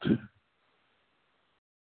note.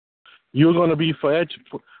 You're going to be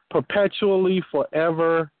perpetually,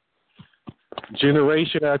 forever,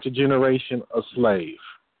 generation after generation, a slave.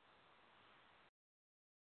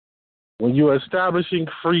 When you're establishing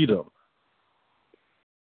freedom,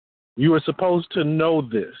 you are supposed to know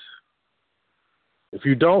this. If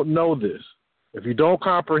you don't know this, if you don't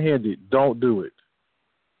comprehend it, don't do it.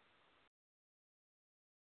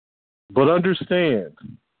 But understand,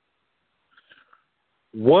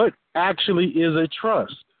 what actually is a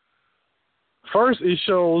trust? First, it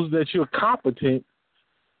shows that you're competent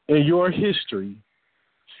in your history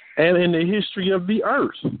and in the history of the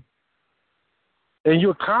earth. And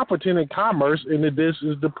you're competent in commerce, and that this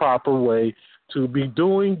is the proper way to be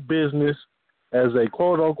doing business as a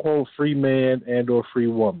quote-unquote free man and or free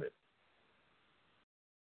woman.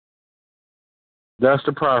 That's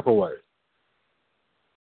the proper way.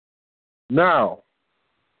 Now,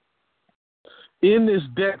 in this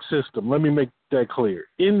debt system, let me make that clear.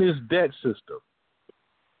 In this debt system,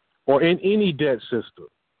 or in any debt system,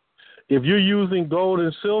 if you're using gold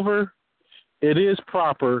and silver, it is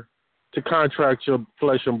proper to contract your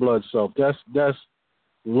flesh and blood self. That's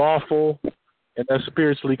lawful and that's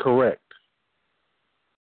spiritually correct.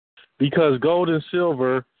 Because gold and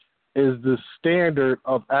silver is the standard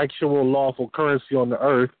of actual lawful currency on the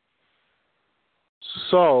earth.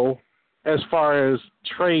 So, as far as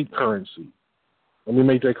trade currency, let me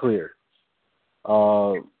make that clear.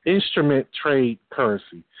 Instrument trade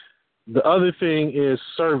currency. The other thing is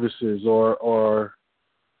services or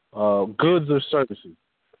goods or services.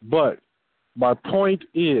 But my point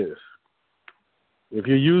is, if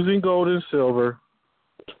you're using gold and silver,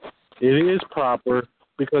 it is proper,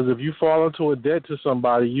 because if you fall into a debt to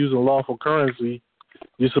somebody using lawful currency,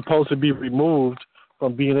 you're supposed to be removed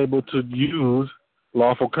from being able to use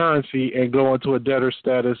lawful currency and go into a debtor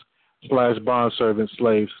status / bond servant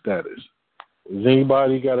slave status. Has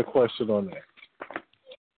anybody got a question on that?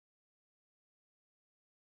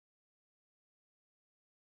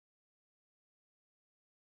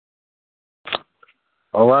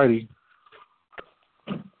 All righty.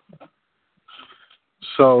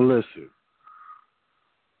 So listen.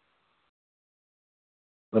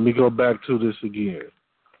 Let me go back to this again.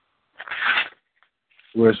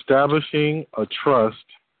 We're establishing a trust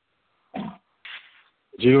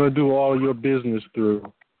you're going to do all your business through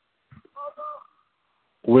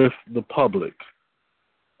with the public.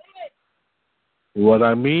 What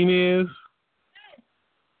I mean is,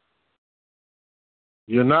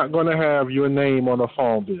 you're not going to have your name on a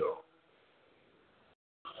phone bill.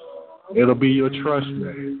 It'll be your trust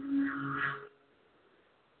name.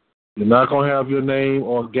 You're not going to have your name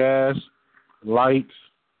on gas, lights.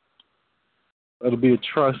 It'll be a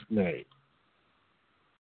trust name.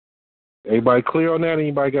 Everybody clear on that?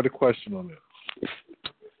 Anybody got a question on that?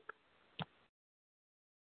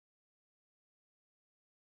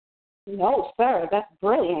 No, sir. That's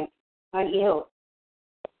brilliant. I yield.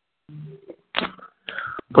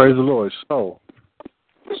 Praise the Lord. So,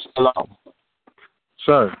 hello,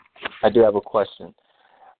 sir. I do have a question.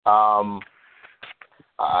 I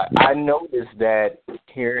noticed that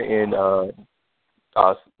here in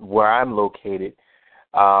where I'm located,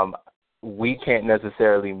 we can't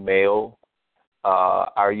necessarily mail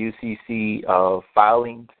our UCC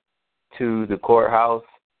filings to the courthouse.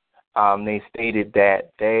 They stated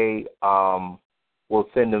that they will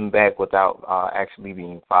send them back without actually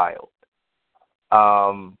being filed.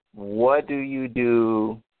 What do you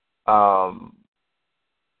do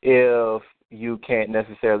if you can't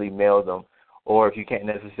necessarily mail them, or if you can't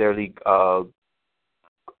necessarily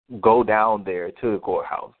go down there to the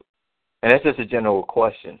courthouse? And that's just a general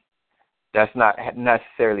question. That's not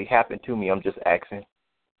necessarily happened to me. I'm just asking.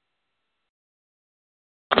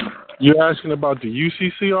 You're asking about the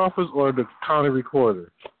UCC office or the county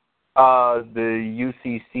recorder? The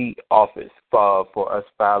UCC office for us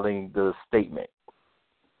filing the statement.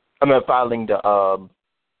 I mean, filing the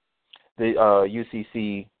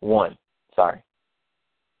UCC 1. Sorry.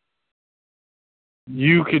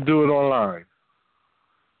 You could do it online.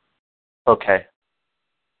 Okay.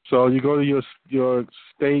 So you go to your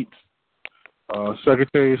state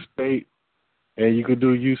Secretary of State, and you could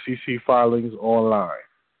do UCC filings online.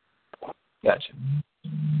 Gotcha.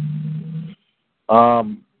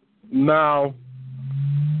 Now,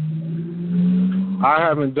 I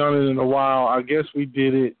haven't done it in a while. I guess we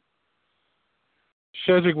did it.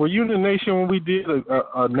 Shedrick, were you in the nation when we did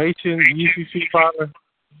a nation UCC filing?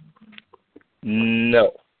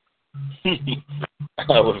 No. I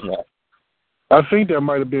was not. I think that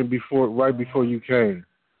might have been right before you came.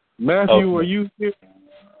 Matthew, okay. Were you here?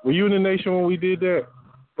 Were you in the nation when we did that,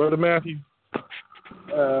 Brother Matthew?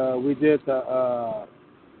 We did the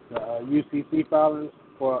UCC filings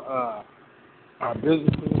for our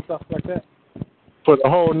businesses and stuff like that. For the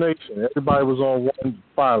whole nation, everybody was on one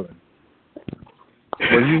filing.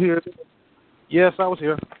 Were you here? Yes, I was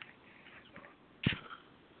here.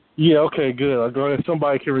 Yeah. Okay. Good. I'm glad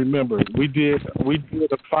somebody can remember. We did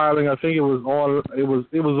a filing. I think it was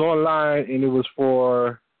online, and it was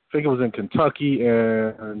for. I think it was in Kentucky,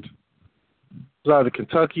 and it was either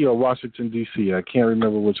Kentucky or Washington D.C. I can't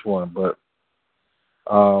remember which one, but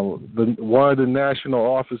one of the national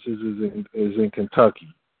offices is in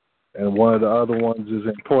Kentucky, and one of the other ones is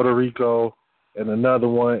in Puerto Rico, and another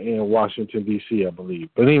one in Washington D.C. I believe.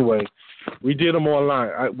 But anyway, we did them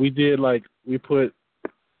online. We put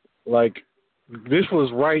this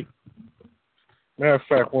was right. Matter of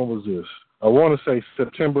fact, when was this? I want to say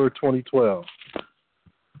September 2012.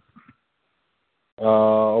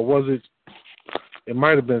 Or was it? It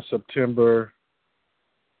might have been September.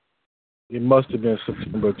 It must have been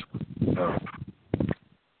September.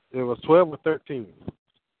 It was 12 or 13.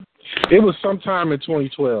 It was sometime in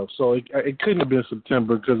 2012, so it couldn't have been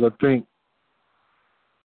September because I think.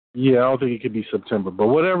 Yeah, I don't think it could be September, but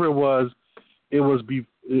whatever it was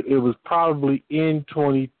probably in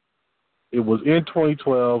 20. It was in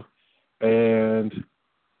 2012, and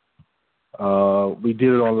we did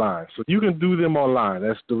it online. So you can do them online.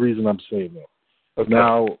 That's the reason I'm saying that. Okay.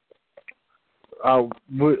 Now,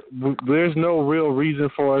 there's no real reason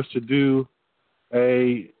for us to do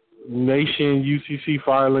a nation UCC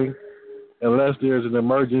filing unless there's an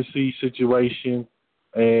emergency situation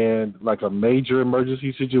and like a major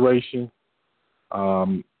emergency situation.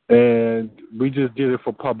 And we just did it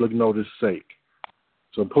for public notice sake.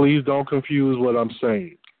 So please don't confuse what I'm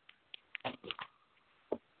saying.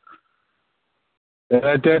 And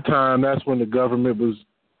at that time, that's when the government was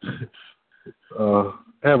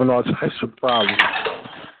having all types of problems.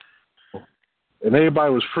 And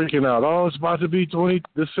everybody was freaking out. Oh, it's about to be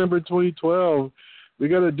December 2012. We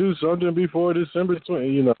got to do something before December 20.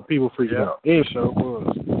 You know, people freaking out. It sure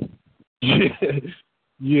was.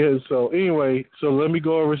 Yeah, so anyway, so let me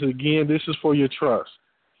go over this again. This is for your trust.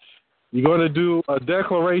 You're going to do a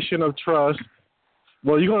declaration of trust.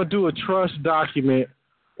 Well, you're going to do a trust document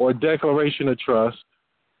or declaration of trust.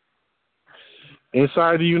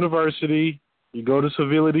 Inside the university, you go to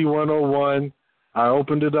Civility 101. I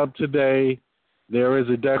opened it up today. There is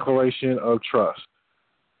a declaration of trust.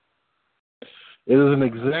 It is an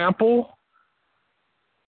example.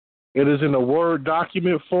 It is in a Word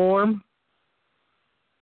document form.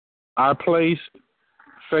 I placed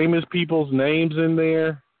famous people's names in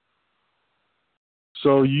there.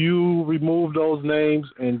 So you remove those names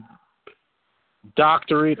and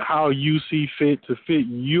doctor it how you see fit to fit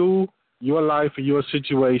you, your life, and your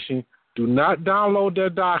situation. Do not download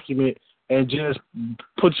that document and just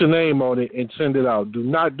put your name on it and send it out. Do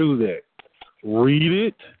not do that. Read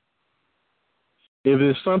it. If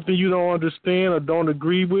it's something you don't understand or don't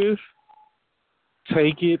agree with,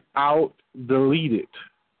 take it out, delete it.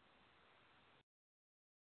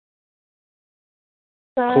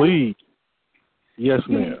 Sir, please. Yes,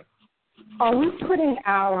 ma'am. Are we putting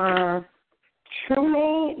our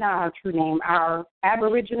our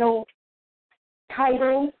Aboriginal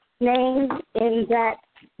title name in that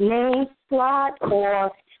name slot,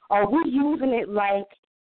 or are we using it like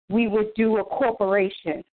we would do a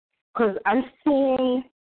corporation? Because I'm seeing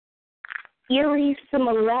eerie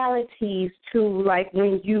similarities to like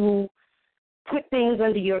when you put things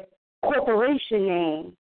under your corporation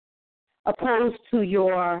name opposed to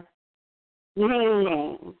your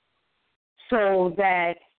name, so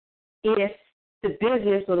that if the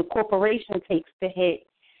business or the corporation takes the hit,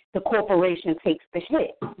 the corporation takes the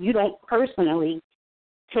hit. You don't personally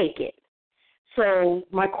take it. So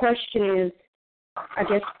my question is, I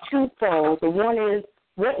guess, twofold. The one is,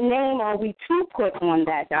 what name are we to put on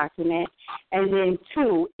that document? And then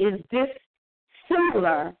two, is this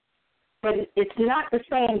similar, but it's not the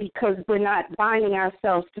same because we're not binding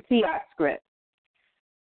ourselves to fiat script?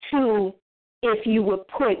 Two, if you would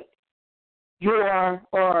put your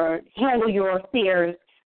or handle your affairs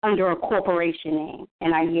under a corporation name,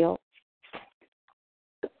 and I yield.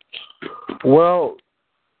 Well,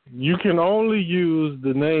 you can only use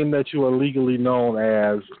the name that you are legally known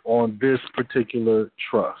as on this particular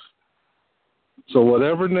trust. So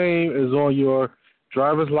whatever name is on your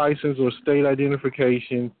driver's license or state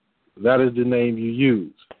identification, that is the name you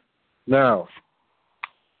use. Now,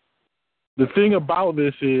 the thing about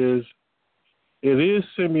this is, it is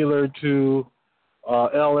similar to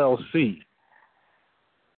LLC,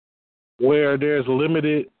 where there's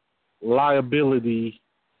limited liability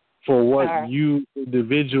for what you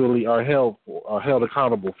individually are held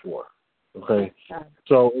accountable for. Okay,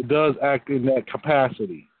 so it does act in that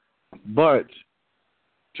capacity, but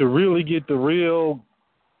to really get the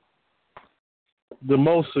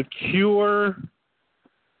most secure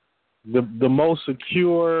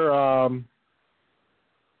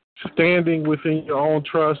standing within your own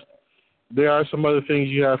trust, there are some other things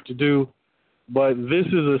you have to do, but this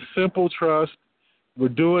is a simple trust. We're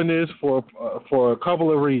doing this for a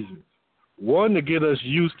couple of reasons. One, to get us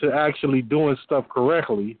used to actually doing stuff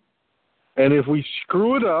correctly, and if we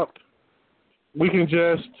screw it up, we can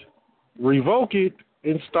just revoke it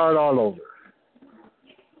and start all over.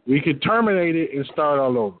 We could terminate it and start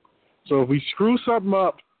all over. So if we screw something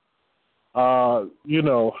up,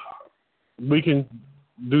 we can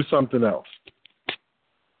do something else.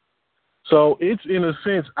 So it's, in a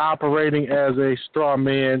sense, operating as a straw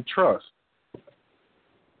man trust,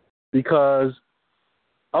 because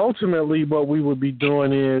ultimately what we would be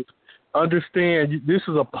doing is, understand this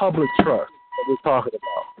is a public trust that we're talking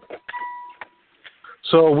about.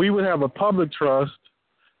 So we would have a public trust,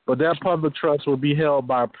 but that public trust will be held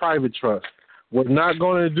by a private trust. We're not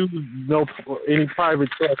going to do any private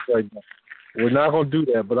trust right now. We're not going to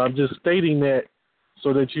do that, but I'm just stating that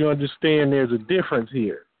so that you understand there's a difference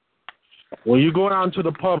here. When you go out into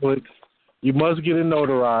the public, you must get it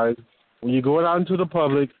notarized. When you go out into the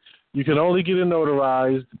public, you can only get it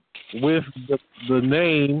notarized with the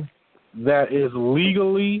name that is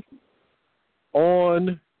legally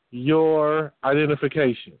on your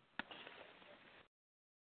identification.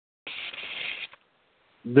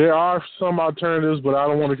 There are some alternatives, but I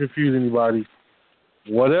don't want to confuse anybody.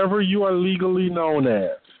 Whatever you are legally known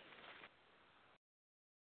as.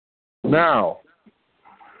 Now,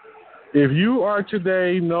 if you are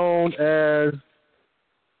today known as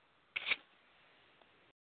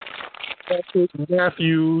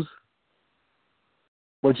Matthews,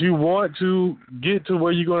 but you want to get to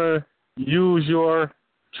where you're going to use your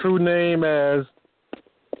true name as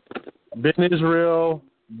Ben Israel,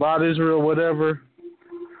 Bad Israel, whatever,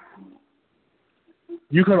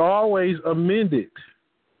 you can always amend it.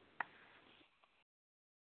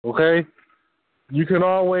 Okay? You can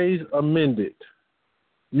always amend it.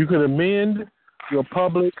 You can amend your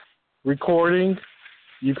public recording.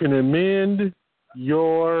 You can amend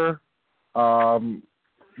your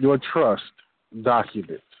trust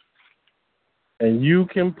document. And you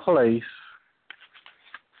can place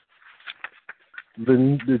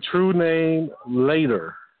the true name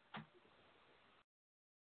later.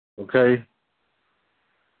 Okay?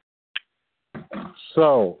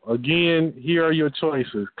 So, again, here are your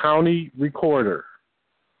choices. County recorder,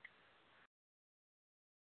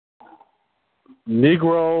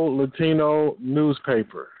 Negro Latino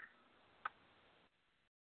newspaper,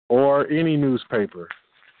 or any newspaper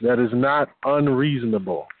that is not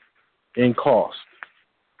unreasonable in cost,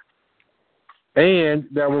 and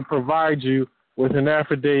that will provide you with an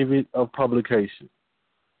affidavit of publication.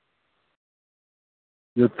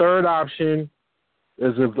 Your third option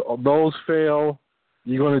is, if those fail,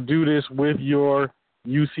 you're going to do this with your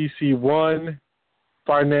UCC1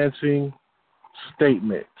 financing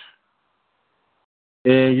statement.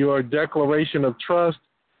 And your declaration of trust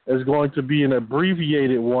is going to be an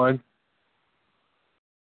abbreviated one.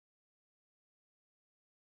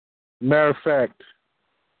 Matter of fact,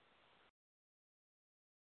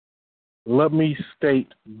 let me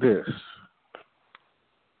state this.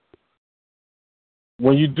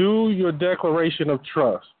 When you do your declaration of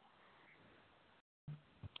trust,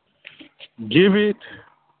 give it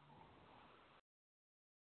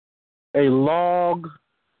a log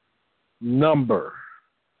number.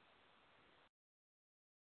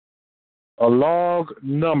 A log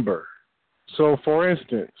number. So, for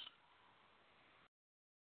instance,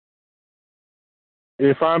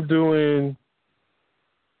 if I'm doing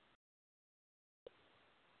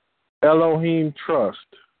Elohim Trust,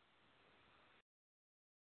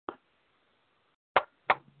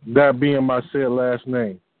 that being my said last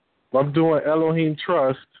name. If I'm doing Elohim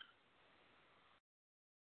Trust,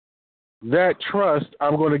 that trust,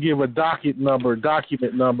 I'm going to give a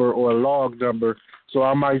document number, or a log number. So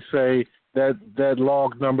I might say that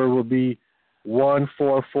log number will be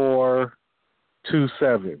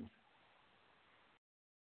 14427.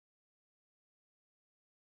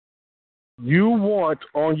 You want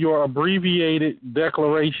on your abbreviated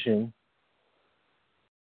declaration,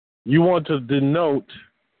 you want to denote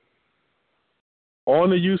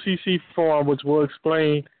on the UCC form, which we'll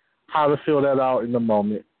explain how to fill that out in a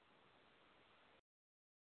moment.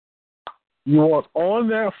 You want on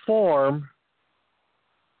that form,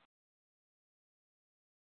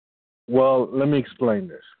 well, let me explain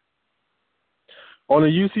this. On the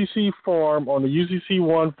UCC form, on the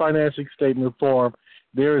UCC1 financing statement form,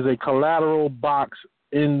 there is a collateral box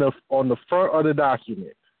on the front of the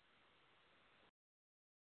document.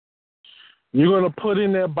 You're going to put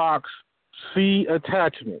in that box C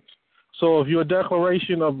attachments. So if your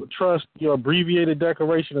declaration of trust, your abbreviated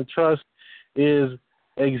declaration of trust is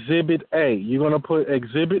Exhibit A, you're going to put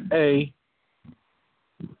Exhibit A,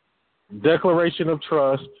 declaration of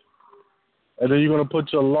trust, and then you're going to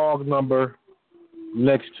put your log number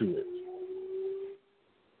next to it.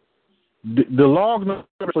 The log number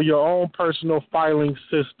for your own personal filing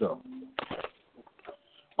system.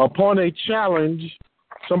 Upon a challenge,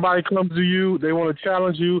 somebody comes to you, they want to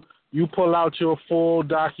challenge you, you pull out your full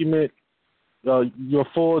document, your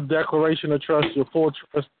full declaration of trust, your full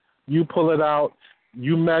trust, you pull it out,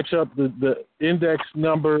 you match up the index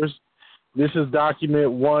numbers. This is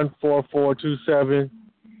document 14427.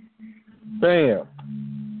 Bam.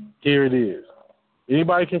 Here it is.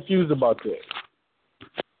 Anybody confused about that?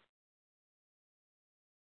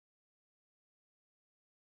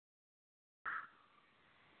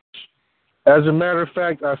 As a matter of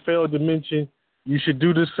fact, I failed to mention you should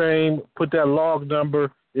do the same, put that log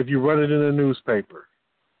number if you run it in a newspaper.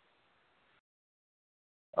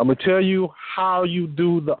 I'm going to tell you how you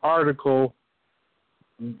do the article,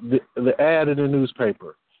 the ad in the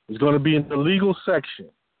newspaper. It's going to be in the legal section.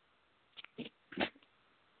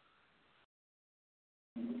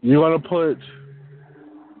 You're going to put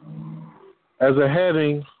as a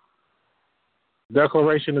heading,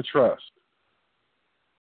 Declaration of Trust.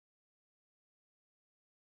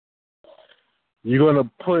 You're going to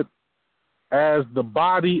put as the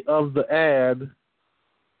body of the ad,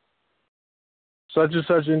 such and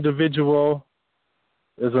such individual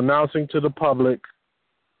is announcing to the public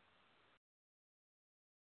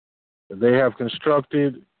that they have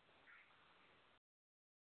constructed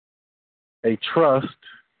a trust.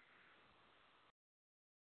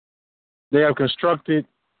 They have constructed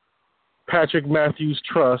Patrick Matthews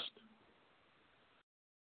Trust.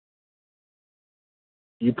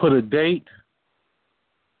 You put a date,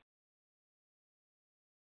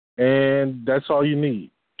 and that's all you need.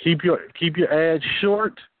 Keep your ad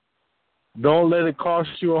short. Don't let it cost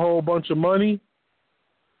you a whole bunch of money.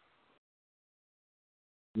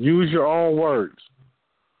 Use your own words.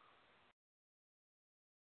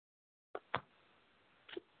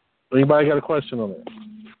 Anybody got a question on that?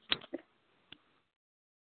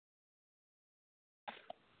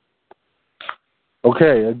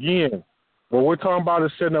 Okay, again, what we're talking about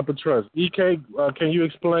is setting up a trust. EK, can you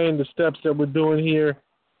explain the steps that we're doing here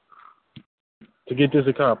to get this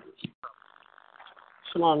accomplished?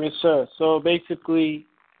 Shalom, yes, sir. So basically,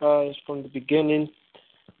 it's from the beginning.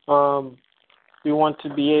 We want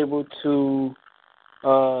to be able to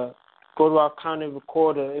go to our county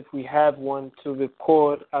recorder, if we have one, to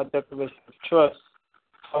record our declaration of trust.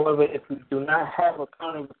 However, if we do not have a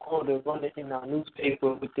county recorder, run it in our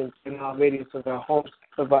newspaper within 10-mile radius of our home,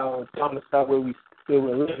 of our domicile where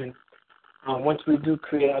we're living. Once we do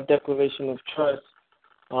create our declaration of trust,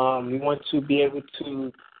 we want to be able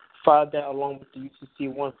to file that along with the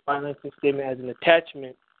UCC1 financing statement as an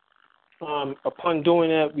attachment Upon doing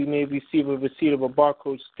that, we may receive a receipt of a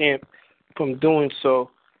barcode stamp from doing so.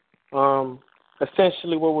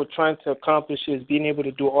 Essentially, what we're trying to accomplish is being able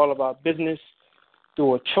to do all of our business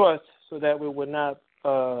through a trust, so that way we're not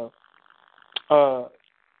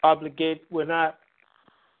we're not,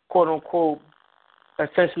 quote unquote,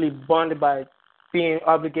 essentially bonded by being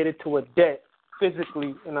obligated to a debt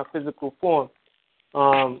physically in a physical form.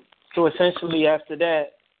 So essentially, after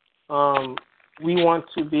that, we want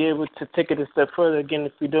to be able to take it a step further. Again,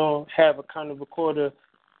 if we don't have a kind of recorder,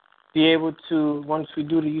 be able to, once we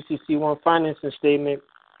do the UCC1 financing statement,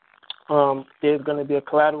 there's going to be a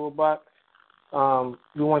collateral box.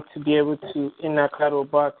 We want to be able to, in that collateral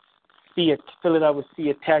box, fill it out with C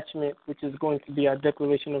attachment, which is going to be our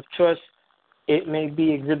declaration of trust. It may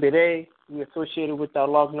be Exhibit A. We associate it with our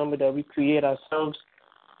log number that we create ourselves.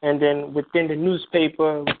 And then within the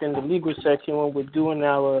newspaper, within the legal section, when we're doing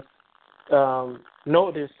our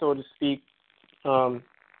notice, so to speak,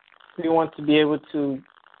 we want to be able to,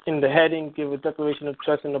 in the heading, give a declaration of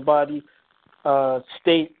trust in the body,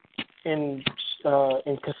 state in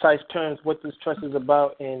concise terms what this trust is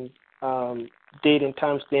about, and date and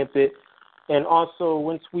time stamp it. And also,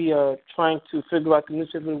 once we are trying to figure out the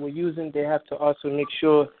newspaper we're using, they have to also make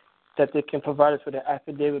sure that they can provide us with an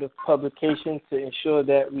affidavit of publication to ensure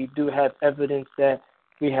that we do have evidence that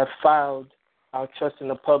we have filed our trust in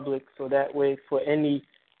the public, so that way for any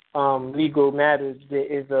legal matters, there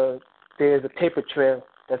is a paper trail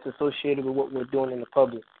that's associated with what we're doing in the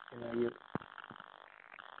public.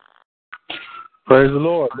 Praise the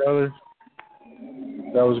Lord, brother.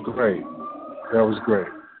 That was great. That was great.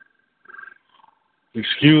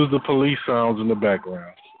 Excuse the police sounds in the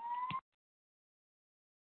background.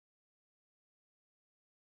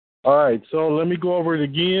 All right, so let me go over it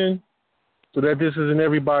again so that this is in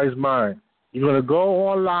everybody's mind. You're going to go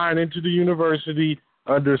online into the university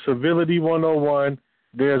under Civility 101.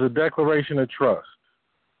 There's a declaration of trust.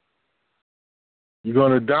 You're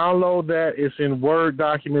going to download that. It's in Word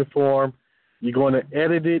document form. You're going to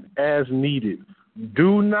edit it as needed.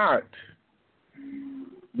 Do not.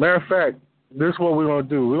 Matter of fact, this is what we're going to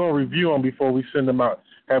do. We're going to review them before we send them out,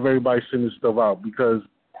 have everybody send this stuff out. Because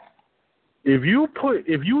if you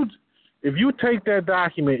take that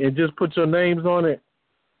document and just put your names on it,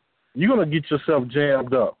 you're going to get yourself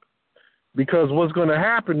jammed up. Because what's going to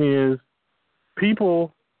happen is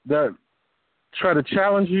people that try to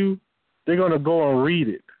challenge you, they're going to go and read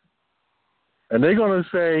it. And they're going to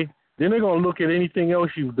say, then they're going to look at anything else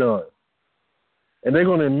you've done. And they're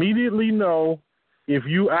going to immediately know if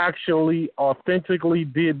you actually authentically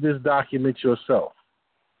did this document yourself.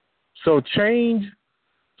 So change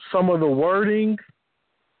some of the wording.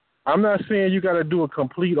 I'm not saying you got to do a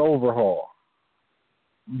complete overhaul,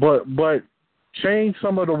 but change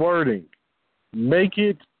some of the wording. Make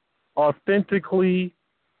it authentically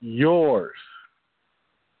yours.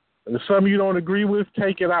 And if some you don't agree with,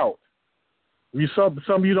 take it out. If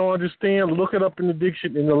some you don't understand, look it up in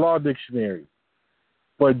the law dictionary.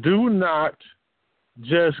 But do not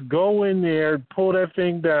just go in there, pull that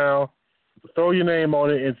thing down, throw your name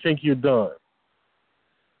on it, and think you're done.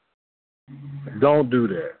 Don't do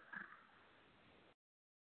that.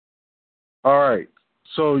 All right.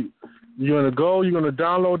 So you're going to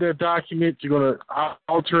download that document. You're going to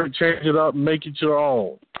alter it, change it up, make it your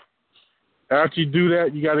own. After you do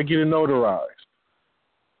that, you got to get it notarized.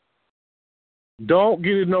 Don't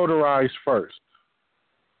get it notarized first.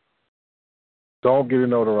 Don't get it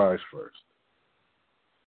notarized first.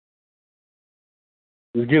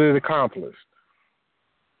 Just get it accomplished.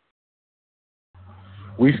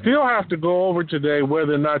 We still have to go over today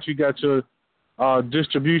whether or not you got your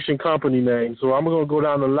distribution company name. So I'm going to go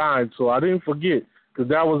down the line. So I didn't forget, because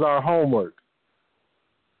that was our homework.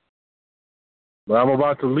 But I'm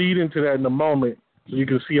about to lead into that in a moment so you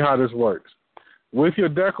can see how this works. With your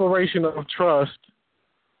declaration of trust,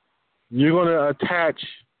 you're going to attach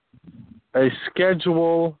a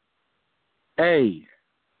Schedule A.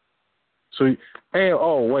 So,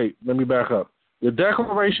 wait, let me back up. The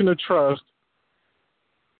declaration of trust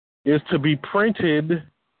is to be printed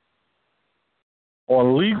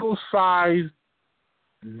on legal-sized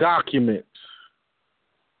documents,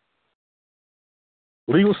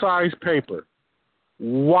 legal-sized paper.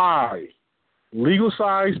 Why?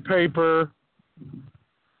 Legal-sized paper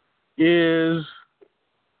is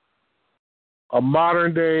a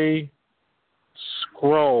modern-day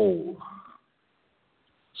scroll.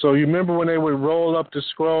 So you remember when they would roll up the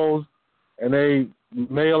scrolls and they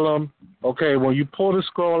mail them? Okay, when you pull the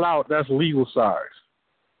scroll out, that's legal size.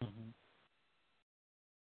 Mm-hmm.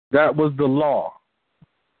 That was the law.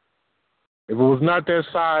 If it was not that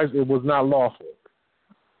size, it was not lawful.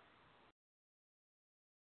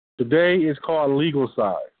 Today is called legal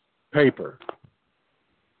size paper.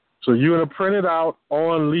 So you're going to print it out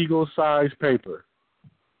on legal size paper.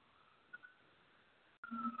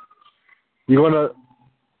 You're going to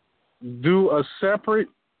do a separate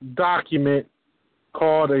document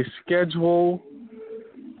called a Schedule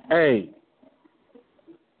A.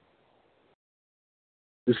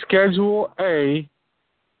 The Schedule A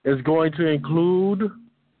is going to include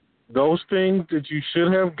those things that you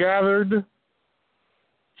should have gathered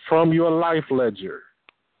from your life ledger.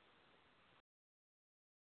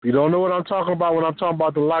 If you don't know what I'm talking about when I'm talking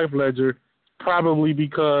about the life ledger, probably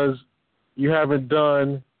because you haven't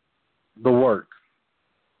done the work.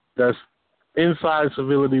 That's inside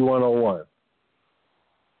Civility 101.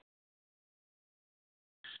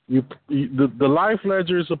 The life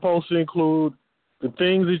ledger is supposed to include the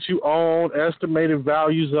things that you own, estimated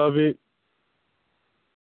values of it,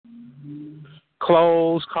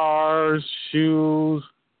 clothes, cars, shoes,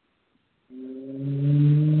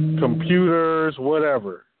 computers,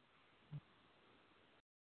 whatever.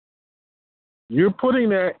 You're putting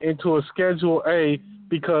that into a Schedule A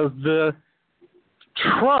because the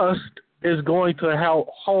trust is going to help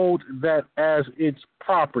hold that as its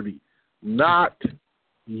property, not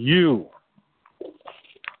you.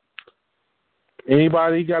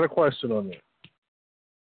 Anybody got a question on that?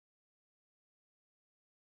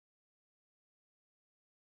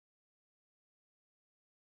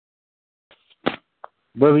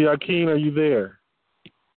 Brother Yakin, are you there?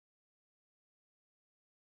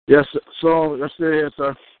 Yes, so that's it,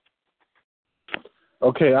 sir.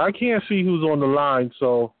 Okay, I can't see who's on the line,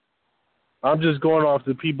 so I'm just going off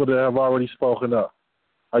the people that have already spoken up.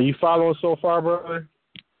 Are you following so far, brother?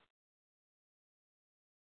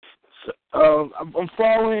 I'm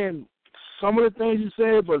following some of the things you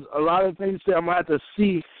said, but a lot of the things you said I'm gonna have to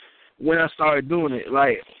see when I started doing it.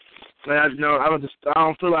 I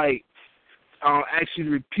don't feel like I'll actually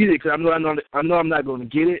repeat it because I know I'm not going to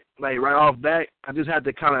get it right off bat. I just have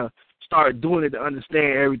to kind of start doing it to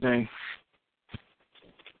understand everything.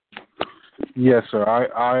 Yes, sir.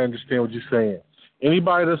 I understand what you're saying.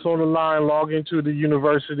 Anybody that's on the line, log into the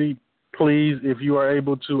university, please, if you are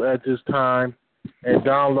able to at this time, and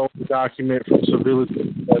download the document from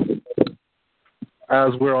Civility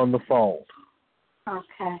as we're on the phone.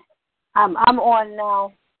 Okay. I'm on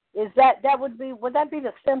now. Would that be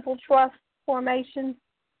the simple trust formation?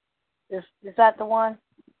 Is that the one?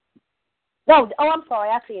 No, I'm sorry,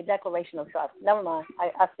 I see a declaration of trust. Never mind.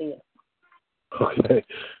 I see it. Okay.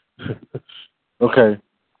 Okay.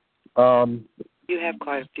 You have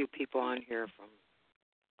quite a few people on here from.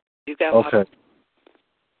 You got okay.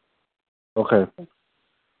 Okay.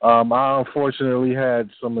 I unfortunately had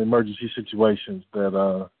some emergency situations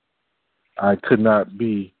that I could not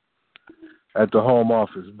be at the home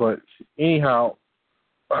office. But anyhow,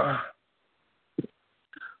 so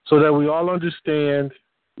that we all understand,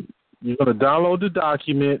 you're going to download the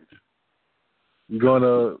document, you're going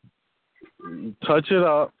to touch it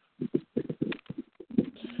up,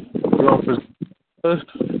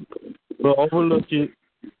 we'll overlook it,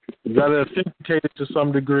 you got to authenticate it to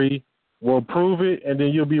some degree, we'll approve it, and then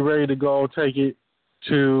you'll be ready to go take it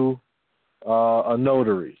to a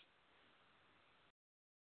notary.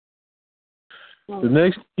 The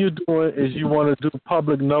next thing you're doing is you want to do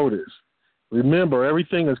public notice. Remember,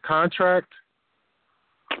 everything is contract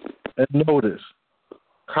and notice.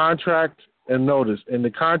 Contract and notice. And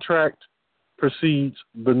the contract precedes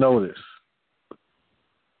the notice.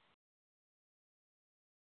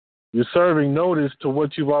 You're serving notice to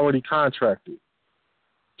what you've already contracted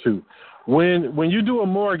to. When you do a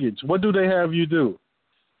mortgage, what do they have you do?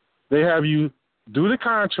 They have you do the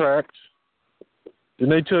contract, then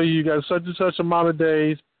they tell you got such and such amount of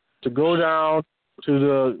days to go down to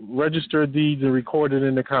the register of deeds and record it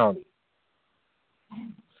in the county.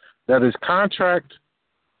 That is contract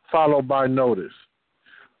followed by notice.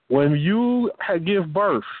 When you give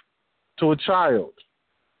birth to a child,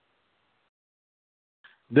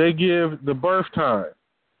 they give the birth time.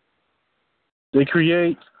 They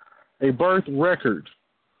create a birth record.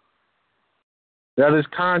 That is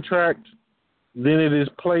contract. Then it is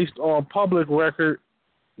placed on public record.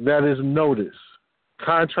 That is notice.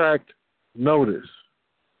 Contract, notice.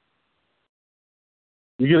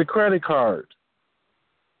 You get a credit card.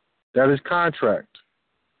 That is contract.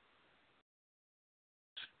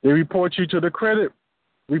 They report you to the credit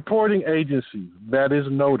reporting agency. That is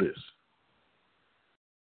notice.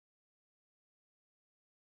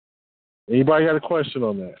 Anybody got a question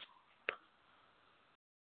on that?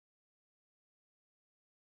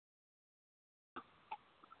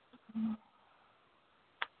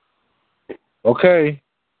 Okay.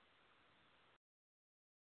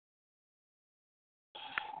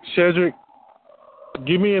 Cedric,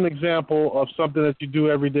 give me an example of something that you do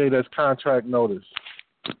every day that's contract notice.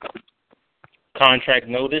 Contract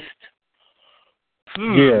noticed?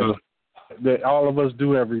 Yeah, that all of us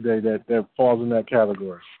do every day that falls in that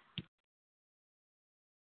category.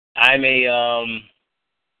 I may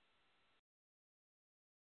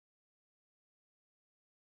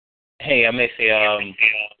say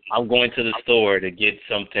I'm going to the store to get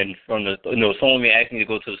something from the store. No, someone may ask me to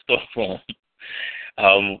go to the store for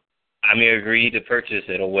them. I may agree to purchase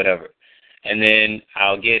it or whatever. And then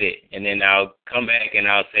I'll get it. And then I'll come back and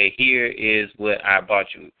I'll say, here is what I bought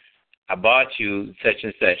you. I bought you such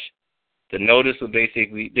and such. The notice will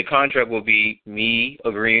basically, the contract will be me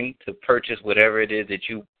agreeing to purchase whatever it is that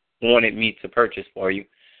you wanted me to purchase for you.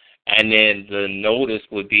 And then the notice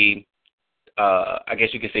would be, I guess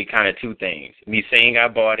you could say kind of two things. Me saying I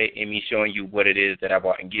bought it and me showing you what it is that I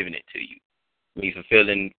bought and giving it to you. Me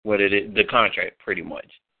fulfilling what it is, the contract pretty much.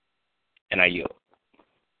 And I yield.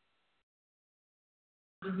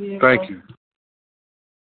 Thank you.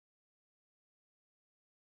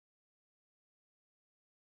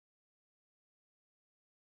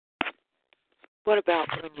 What about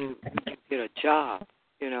when you get a job,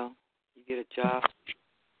 you get a job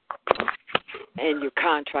and you're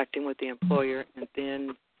contracting with the employer and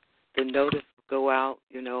then the notice will go out,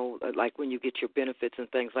 like when you get your benefits and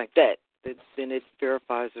things like that. Then it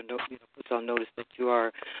verifies or puts on notice that you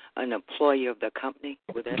are an employee of the company.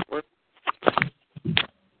 Would that work?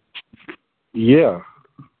 Yeah,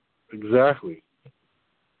 exactly.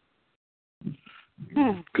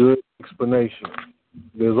 Good explanation.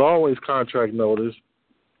 There's always contract notice,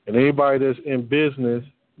 and anybody that's in business,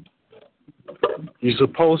 you're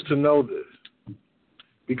supposed to know this.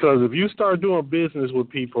 Because if you start doing business with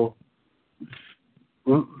people,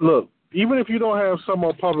 look, even if you don't have some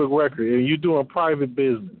on public record and you're doing private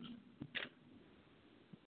business,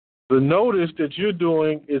 the notice that you're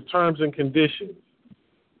doing is terms and conditions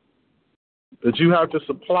that you have to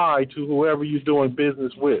supply to whoever you're doing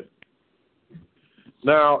business with.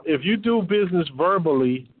 Now, if you do business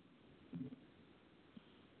verbally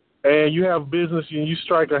and you have business and you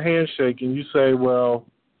strike a handshake and you say, well,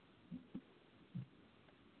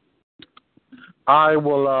 I'll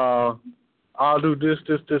do this,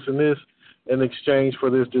 and this in exchange for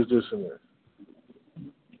this, and this.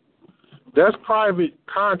 That's private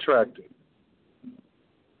contracting.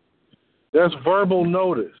 That's verbal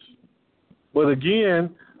notice. But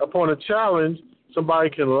again, upon a challenge, somebody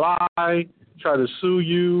can lie, try to sue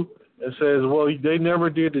you, and says, well, they never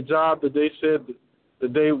did the job that they said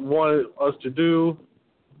that they wanted us to do.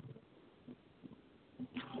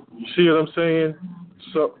 You see what I'm saying?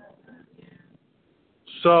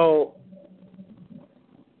 So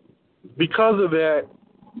because of that,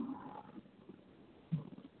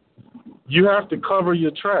 you have to cover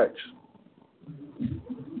your tracks.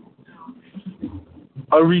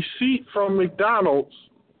 A receipt from McDonald's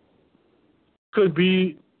could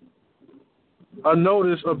be a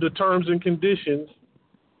notice of the terms and conditions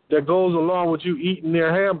that goes along with you eating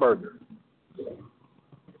their hamburger.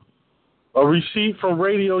 A receipt from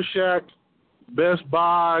Radio Shack, Best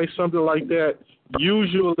Buy, something like that,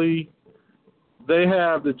 usually they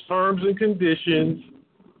have the terms and conditions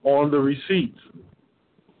on the receipts.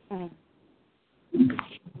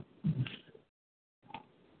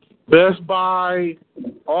 Best Buy,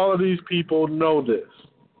 all of these people know this.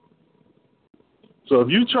 So if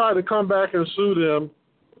you try to come back and sue them,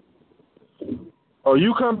 or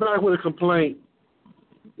you come back with a complaint,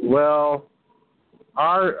 well,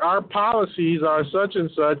 our policies are such and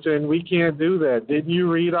such, and we can't do that. Didn't you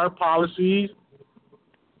read our policies?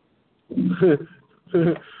 And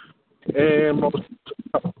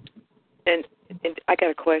I got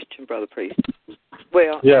a question, Brother Priest.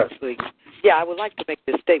 Well, yes. Actually, I would like to make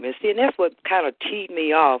this statement. See, and that's what kind of teed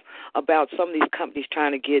me off about some of these companies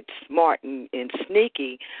trying to get smart and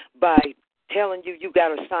sneaky by telling you got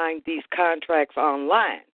to sign these contracts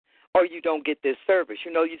online or you don't get this service.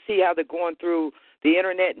 You see how they're going through the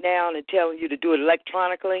Internet now and telling you to do it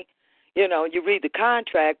electronically. You read the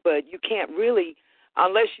contract, but you can't really,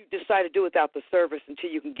 unless you decide to do it without the service until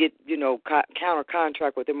you can get, counter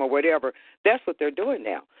contract with them or whatever. That's what they're doing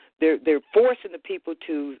now. They're forcing the people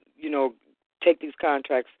to, take these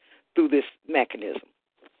contracts through this mechanism.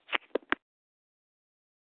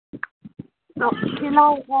 Can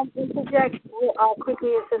I interject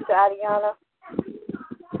quickly, Sister Adriana?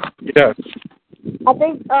 Yes. I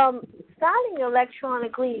think signing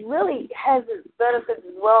electronically really has its benefits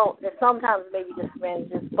as well, and sometimes maybe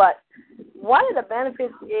disadvantages. But one of the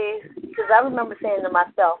benefits is, because I remember saying to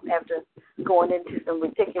myself after going into some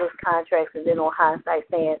ridiculous contracts and then on hindsight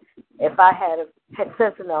saying, if I had had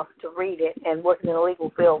sense enough to read it and working in a legal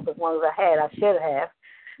field, as long as I had, I should have,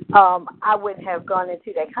 I wouldn't have gone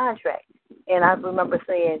into that contract. And I remember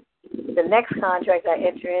saying, the next contract I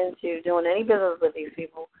enter into doing any business with these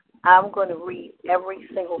people, I'm going to read every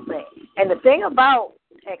single thing. And the thing about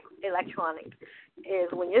electronic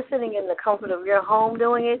is when you're sitting in the comfort of your home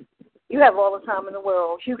doing it, you have all the time in the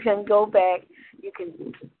world. You can go back. You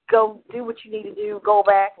can go do what you need to do, go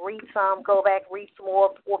back, read some, go back, read some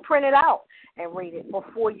more, or print it out and read it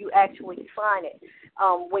before you actually sign it.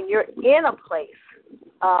 When you're in a place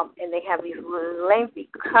and they have these lengthy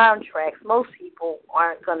contracts, most people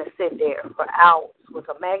aren't going to sit there for hours with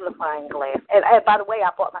a magnifying glass. And by the way, I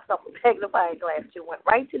bought myself a magnifying glass too. Went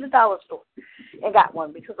right to the dollar store and got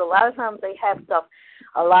one, because a lot of times they have stuff,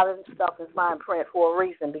 a lot of the stuff is fine print for a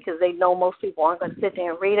reason, because they know most people aren't going to sit there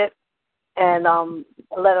and read it. And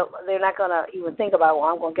they're not going to even think about, well,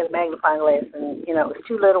 I'm going to get a magnifying glass, and, it's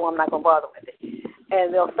too little, I'm not going to bother with it.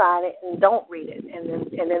 And they'll sign it and don't read it. And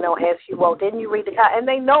then they'll ask you, well, didn't you read the contract? And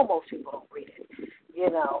they know most people don't read it,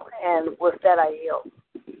 And with that, I yield.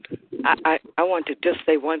 I want to just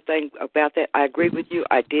say one thing about that. I agree with you.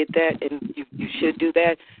 I did that, and you should do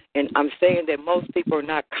that. And I'm saying that most people are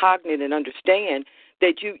not cognizant and understand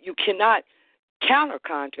that you cannot counter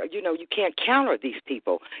contract. You can't counter these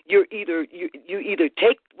people. You either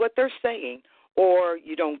take what they're saying or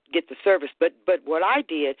you don't get the service. But what I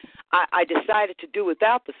did, I decided to do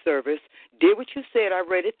without the service, did what you said. I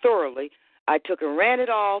read it thoroughly. I took and ran it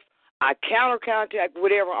off. I counter-contract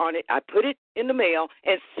whatever on it. I put it in the mail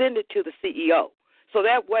and send it to the CEO. So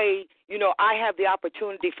that way, I have the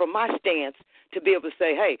opportunity from my stance to be able to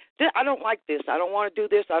say, hey, I don't like this. I don't want to do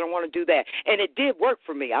this. I don't want to do that. And it did work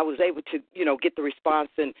for me. I was able to, get the response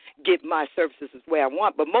and get my services the way I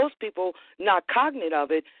want. But most people not cognizant of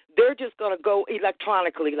it, they're just going to go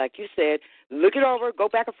electronically, like you said, look it over, go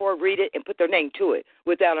back and forth, read it, and put their name to it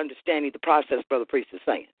without understanding the process Brother Priest is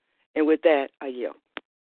saying. And with that, I yield.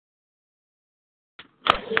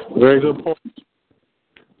 Very good point.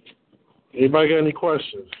 Anybody got any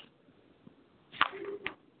questions?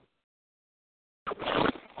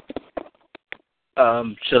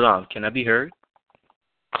 Shalom, can I be heard?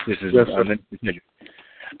 This is yes,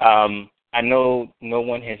 I know no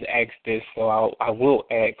one has asked this, so I will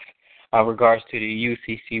ask regards to the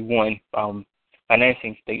UCC1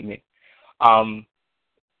 financing statement.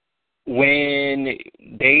 When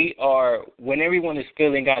everyone is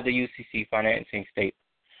filling out the UCC financing statement,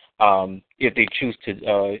 if they choose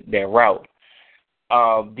to their route,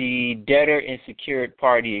 the debtor and secured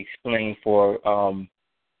party explain for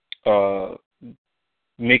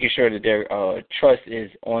making sure that their trust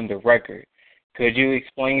is on the record. Could you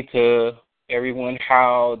explain to everyone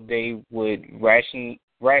how they would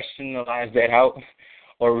rationalize that out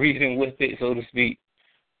or reason with it, so to speak,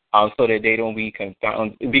 so that they don't be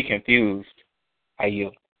confused? I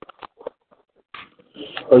yield.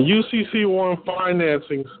 A UCC1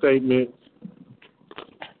 financing statement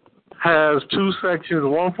has two sections,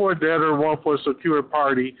 one for a debtor, one for a secured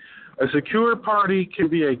party. A secured party can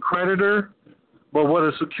be a creditor, but what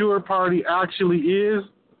a secured party actually is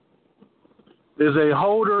a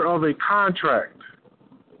holder of a contract.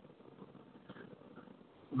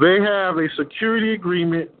 They have a security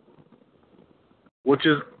agreement, which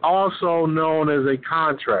is also known as a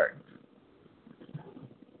contract,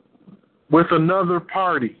 with another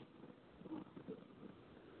party.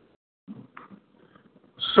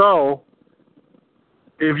 So,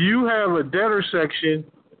 if you have a debtor section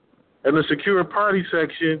and a secured party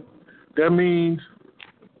section, that means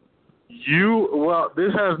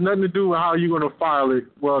this has nothing to do with how you're going to file it.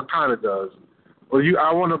 Well, it kind of does. Well,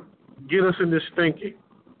 I want to get us in this thinking.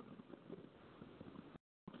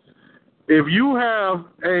 If you have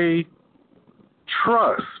a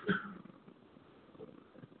trust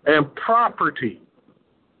and property,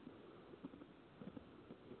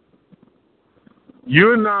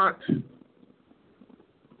 you're not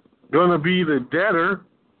going to be the debtor.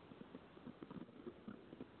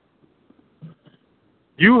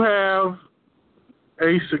 You have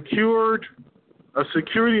a security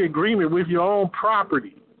agreement with your own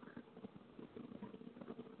property.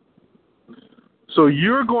 So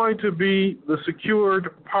you're going to be the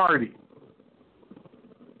secured party.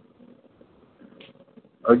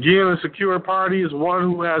 Again, a secured party is one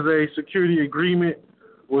who has a security agreement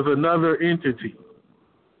with another entity.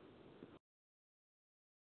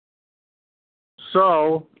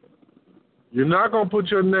 So you're not going to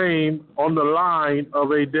put your name on the line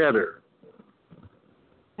of a debtor.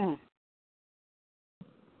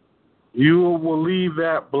 You will leave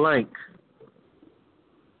that blank.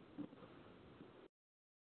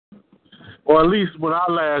 or at least when I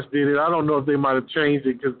last did it. I don't know if they might have changed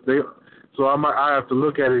it so I have to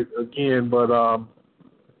look at it again. But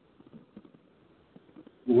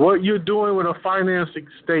what you're doing with a financing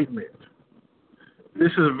statement,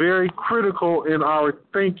 this is very critical in our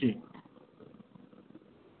thinking.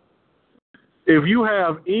 If you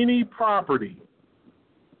have any property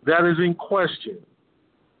that is in question,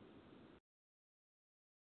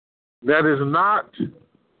 that is not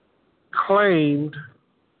claimed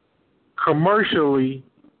commercially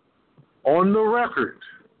on the record,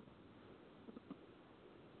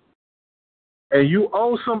 and you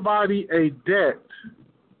owe somebody a debt,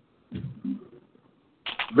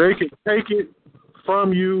 they can take it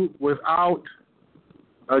from you without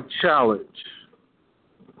a challenge.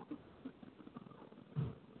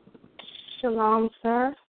 Shalom,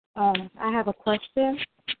 sir. I have a question.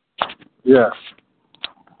 Yes.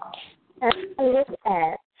 As I look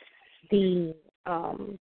at the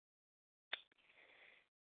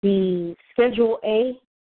Schedule A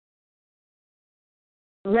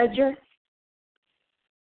ledger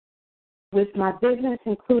with my business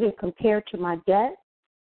included compared to my debt,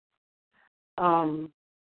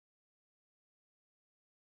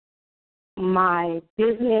 my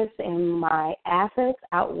business and my assets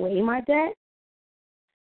outweigh my debt.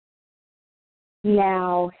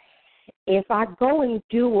 Now, if I go and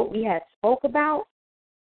do what we had spoke about,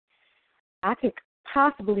 I could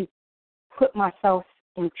possibly put myself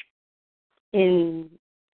in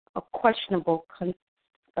a questionable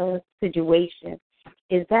situation.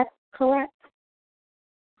 Is that correct?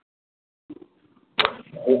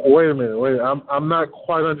 Wait a minute. I'm not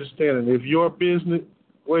quite understanding. If your business,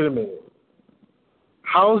 wait a minute.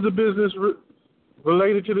 How is the business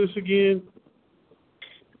related to this again?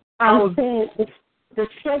 I'm saying the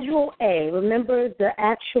Schedule A. Remember the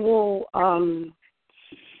actual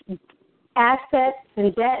assets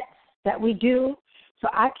and debts that we do? So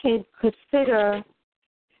I can consider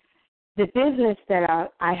the business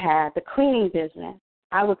that I have, the cleaning business,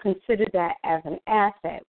 I would consider that as an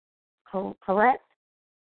asset, correct?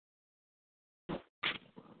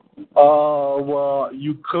 Well,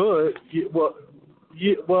 you could. Well,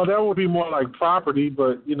 that would be more like property,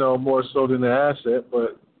 but, more so than an asset.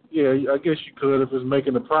 But, yeah, I guess you could if it's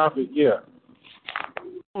making a profit, yeah.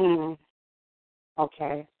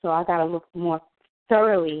 Okay, so I got to look more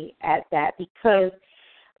thoroughly at that because,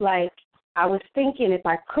 I was thinking if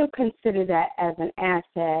I could consider that as an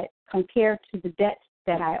asset compared to the debts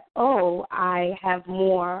that I owe, I have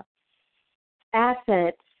more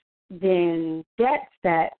assets than debts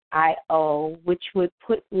that I owe, which would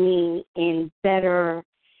put me in better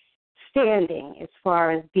standing as far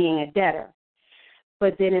as being a debtor.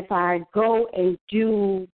 But then if I go and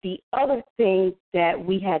do the other things that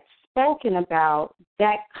we had spoken about,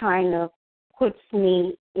 that kind of puts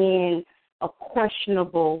me in a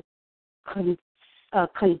questionable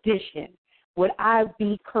condition. Would I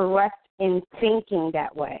be correct in thinking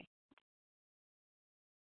that way?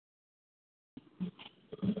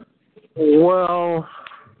 Well,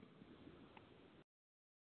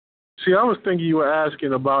 see, I was thinking you were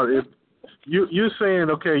asking about if you're saying,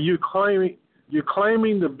 okay, you're claiming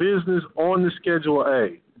the business on the Schedule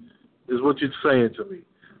A, is what you're saying to me.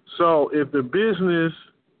 So if the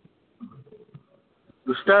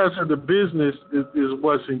status of the business is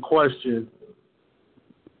what's in question,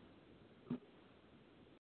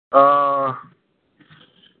 I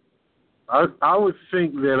would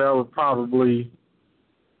think that I would probably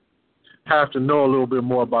have to know a little bit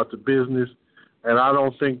more about the business, and I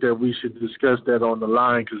don't think that we should discuss that on the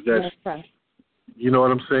line because that's, you know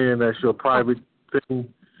what I'm saying, that's your private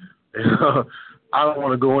thing. I don't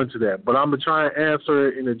want to go into that, but I'm going to try and answer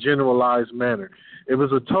it in a generalized manner. If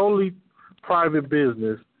it's a totally private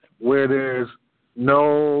business where there's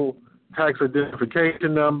no tax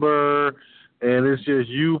identification number and it's just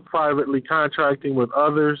you privately contracting with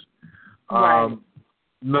others,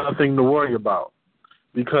 nothing to worry about.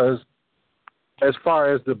 Because as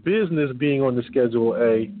far as the business being on the Schedule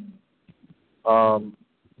A,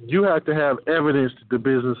 you have to have evidence that the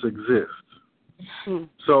business exists.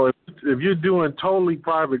 So if you're doing totally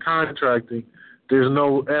private contracting, there's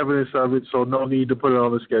no evidence of it, so no need to put it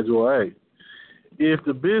on the Schedule A. If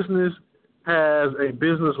the business has a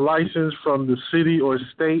business license from the city or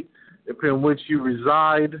state in which you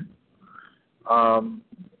reside,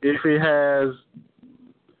 if it has,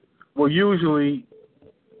 well, usually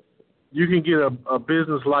you can get a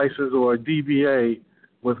business license or a DBA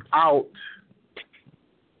without,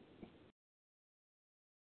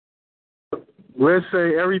 let's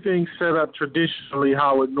say everything's set up traditionally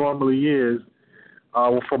how it normally is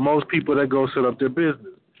for most people that go set up their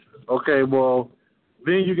business. Okay, well,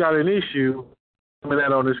 then you got an issue coming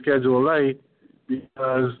out on the Schedule A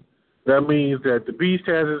because that means that the beast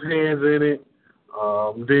has his hands in it.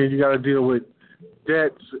 Then you got to deal with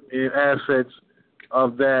debts and assets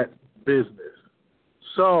of that business.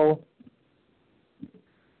 So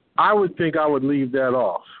I would think I would leave that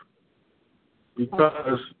off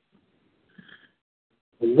because,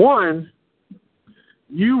 one,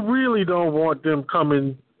 you really don't want them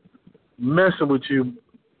coming messing with you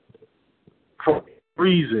for a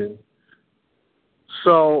reason.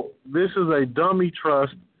 So this is a dummy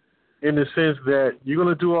trust in the sense that you're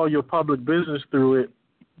going to do all your public business through it,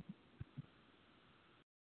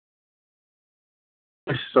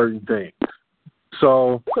 certain things.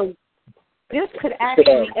 So this could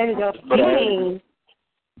actually end up being,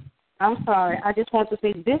 I'm sorry, I just want to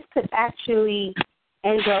say this could actually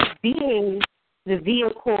end up being the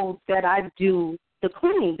vehicle that I do the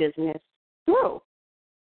cleaning business through.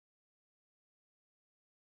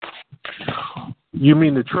 You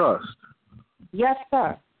mean the trust? Yes,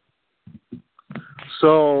 sir.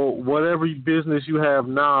 So whatever business you have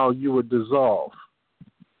now, you would dissolve.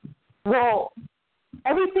 Well,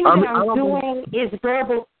 everything that I'm doing is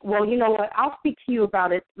verbal. Well, you know what? I'll speak to you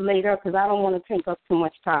about it later because I don't want to take up too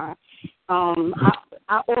much time.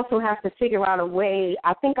 I also have to figure out a way.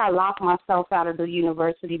 I think I locked myself out of the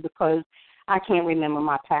university because I can't remember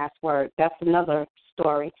my password. That's another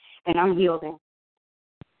story, and I'm yielding.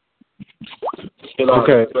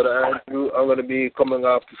 Okay. But Andrew, I'm going to be coming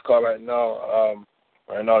off this call right now.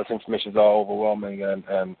 Right now, this information is all overwhelming, and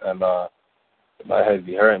my head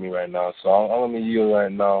be hurting me right now. So I'm going to yield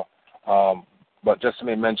right now. But just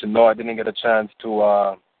to mention, no, I didn't get a chance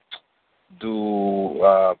to do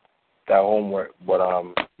that homework. But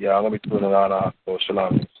yeah, I'm going to be putting it on. So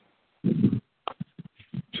shalom.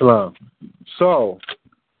 Shalom. So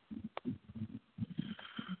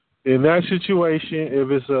in that situation,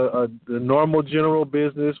 if it's a normal general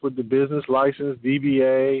business with the business license,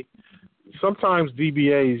 DBA, sometimes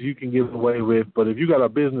DBAs you can get away with, but if you got a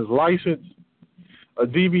business license, a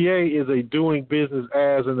DBA is a doing business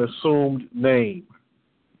as an assumed name.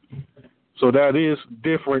 So that is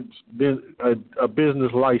different than a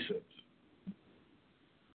business license.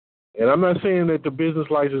 And I'm not saying that the business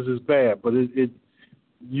license is bad, but they're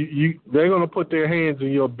going to put their hands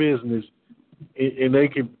in your business, and they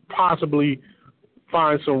can possibly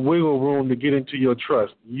find some wiggle room to get into your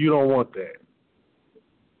trust. You don't want that.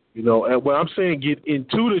 You know, and when I'm saying get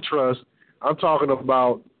into the trust, I'm talking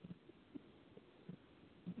about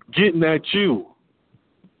getting at you.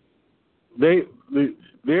 There's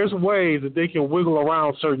ways that they can wiggle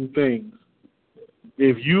around certain things.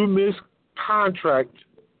 If you miscontract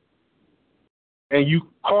and you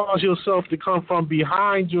cause yourself to come from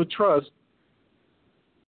behind your trust,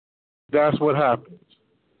 that's what happens.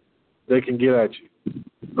 They can get at you.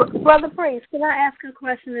 Brother Priest, can I ask a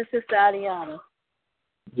question to Sister Adiana?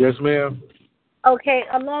 Yes, ma'am. Okay,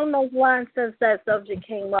 along those lines, since that subject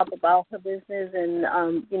came up about her business and,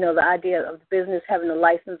 the idea of the business having a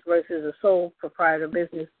license versus a sole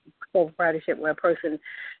proprietorship where a person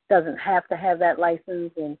doesn't have to have that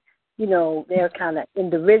license and, they're kind of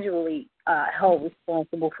individually held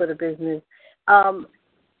responsible for the business.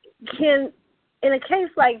 In a case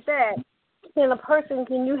like that,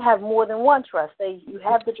 can you have more than one trust? Say you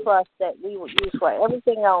have the trust that we would use for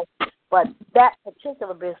everything else, but that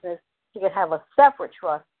particular business, you can have a separate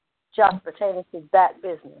trust just pertaining to that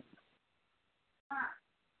business.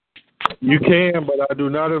 You can, but I do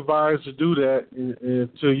not advise to do that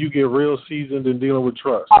until you get real seasoned in dealing with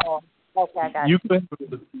trust. Oh, okay, I got you.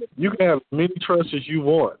 You can have as many trusts as you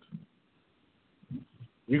want.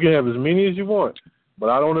 You can have as many as you want, but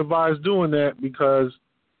I don't advise doing that because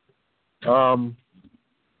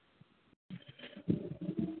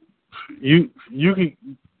you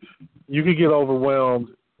can get overwhelmed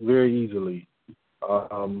very easily.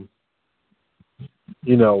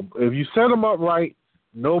 If you set them up right,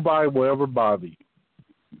 nobody will ever bother you.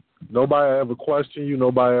 Nobody ever question you.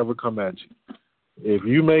 Nobody ever come at you. If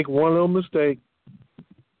you make one little mistake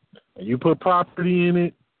and you put property in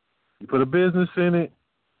it, you put a business in it,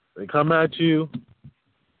 they come at you,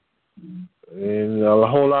 and a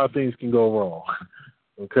whole lot of things can go wrong.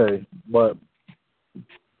 Okay, but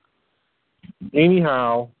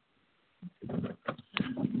anyhow,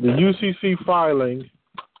 the UCC filing,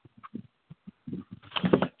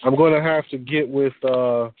 I'm going to have to get with,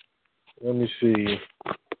 let me see.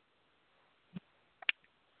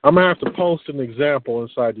 I'm going to have to post an example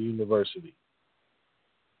inside the university.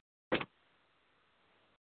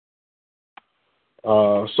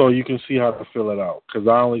 So you can see how to fill it out, because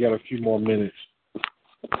I only got a few more minutes.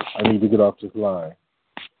 I need to get off this line.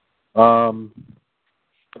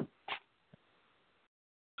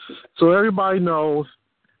 So everybody knows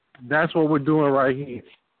that's what we're doing right here.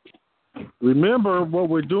 Remember, what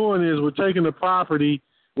we're doing is we're taking the property,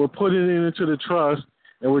 we're putting it into the trust,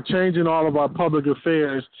 and we're changing all of our public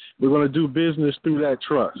affairs. We're going to do business through that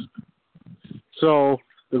trust. So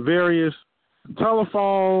the various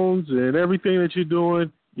telephones and everything that you're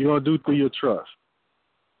doing, you're going to do through your trust.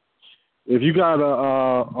 If you got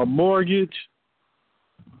a mortgage,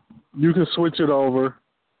 you can switch it over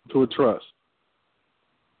to a trust.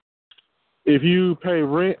 If you pay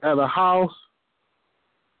rent at a house,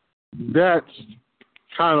 that's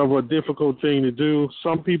kind of a difficult thing to do.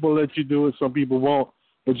 Some people let you do it, some people won't.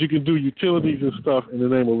 But you can do utilities and stuff in the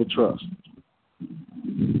name of a trust.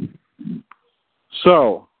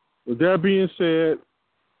 So, with that being said,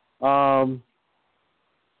 I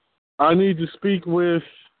need to speak with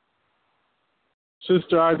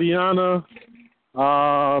Sister Adiana.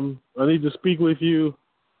 I need to speak with you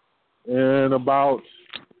and about,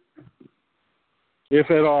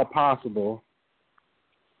 if at all possible.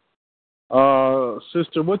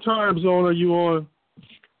 Sister, what time zone are you on?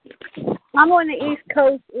 I'm on the East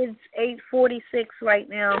Coast. It's 8:46 right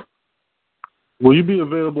now. Will you be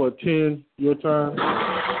available at 10 your time?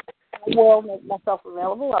 I will make myself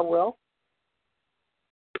available. I will.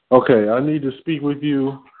 Okay, I need to speak with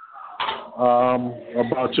you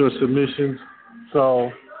about your submissions. So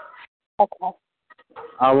okay.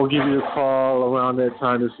 I will give you a call around that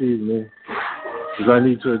time this evening because I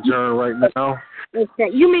need to adjourn right now. Okay.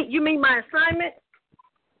 You mean my assignment?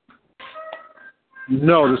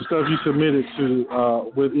 No, the stuff you submitted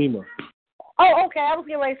to with EMA. Oh, okay. I was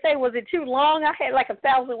getting ready to say, was it too long? I had like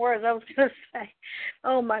 1,000 words. I was going to say.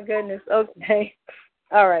 Oh my goodness. Okay.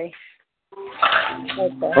 All right.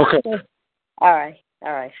 Okay. All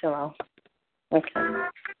right. Shalom. Okay.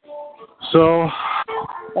 So,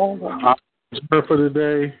 I'm adjourned for the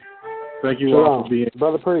day. Thank you all for being here.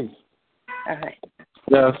 Brother Priest. All right.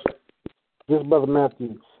 Yes. This is Brother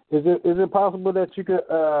Matthew. Is it possible that you could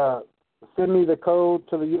send me the code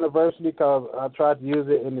to the university, because I tried to use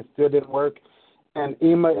it and it still didn't work? And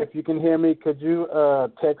Emma, if you can hear me, could you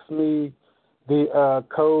text me the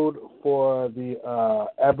code for the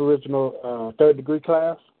Aboriginal third degree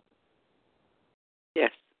class?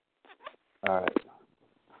 Yes. All right.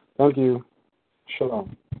 Thank you.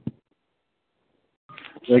 Shalom.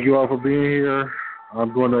 Thank you all for being here.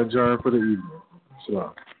 I'm going to adjourn for the evening.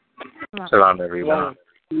 Shalom. Shalom, everyone.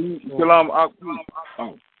 Shalom.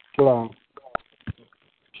 Shalom.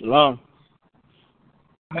 Shalom.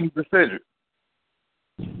 Mr. Cedric.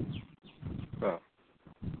 Oh.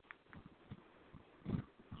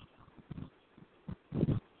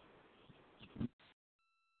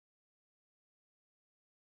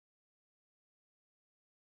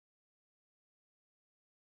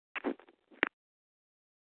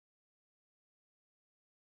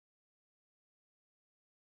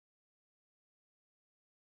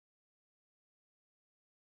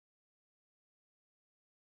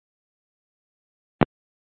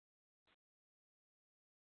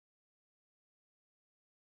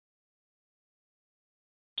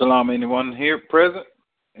 Shalom, anyone here present?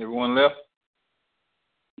 Everyone left?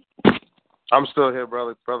 I'm still here,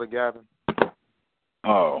 Brother Gavin.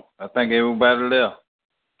 Oh, I think everybody left.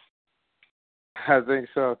 I think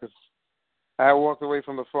so, because I walked away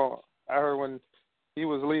from the phone. I heard when he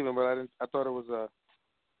was leaving, but I thought it was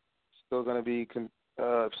still going to be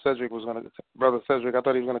Cedric was going to, Brother Cedric. I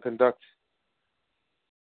thought he was going to conduct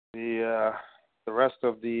the rest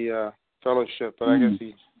of the fellowship, but I guess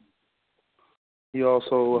he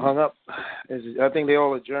also hung up. I think they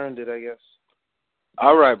all adjourned it, I guess.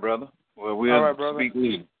 All right, brother. Well, we'll all right, brother. speak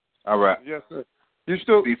later. All right. Yes, sir. You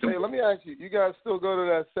still? Hey, let me ask you. You guys still go to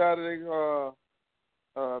that Saturday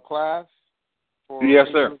class? Yes,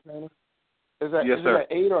 sir. Is it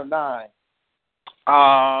at 8 or 9?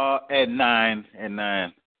 At 9. At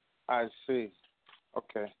 9. I see.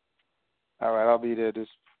 Okay. All right, I'll be there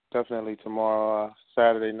definitely tomorrow,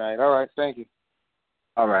 Saturday night. All right, thank you.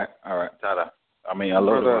 All right. Ta-da. I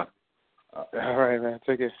love it. All right, man.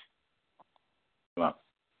 Take care. Bye.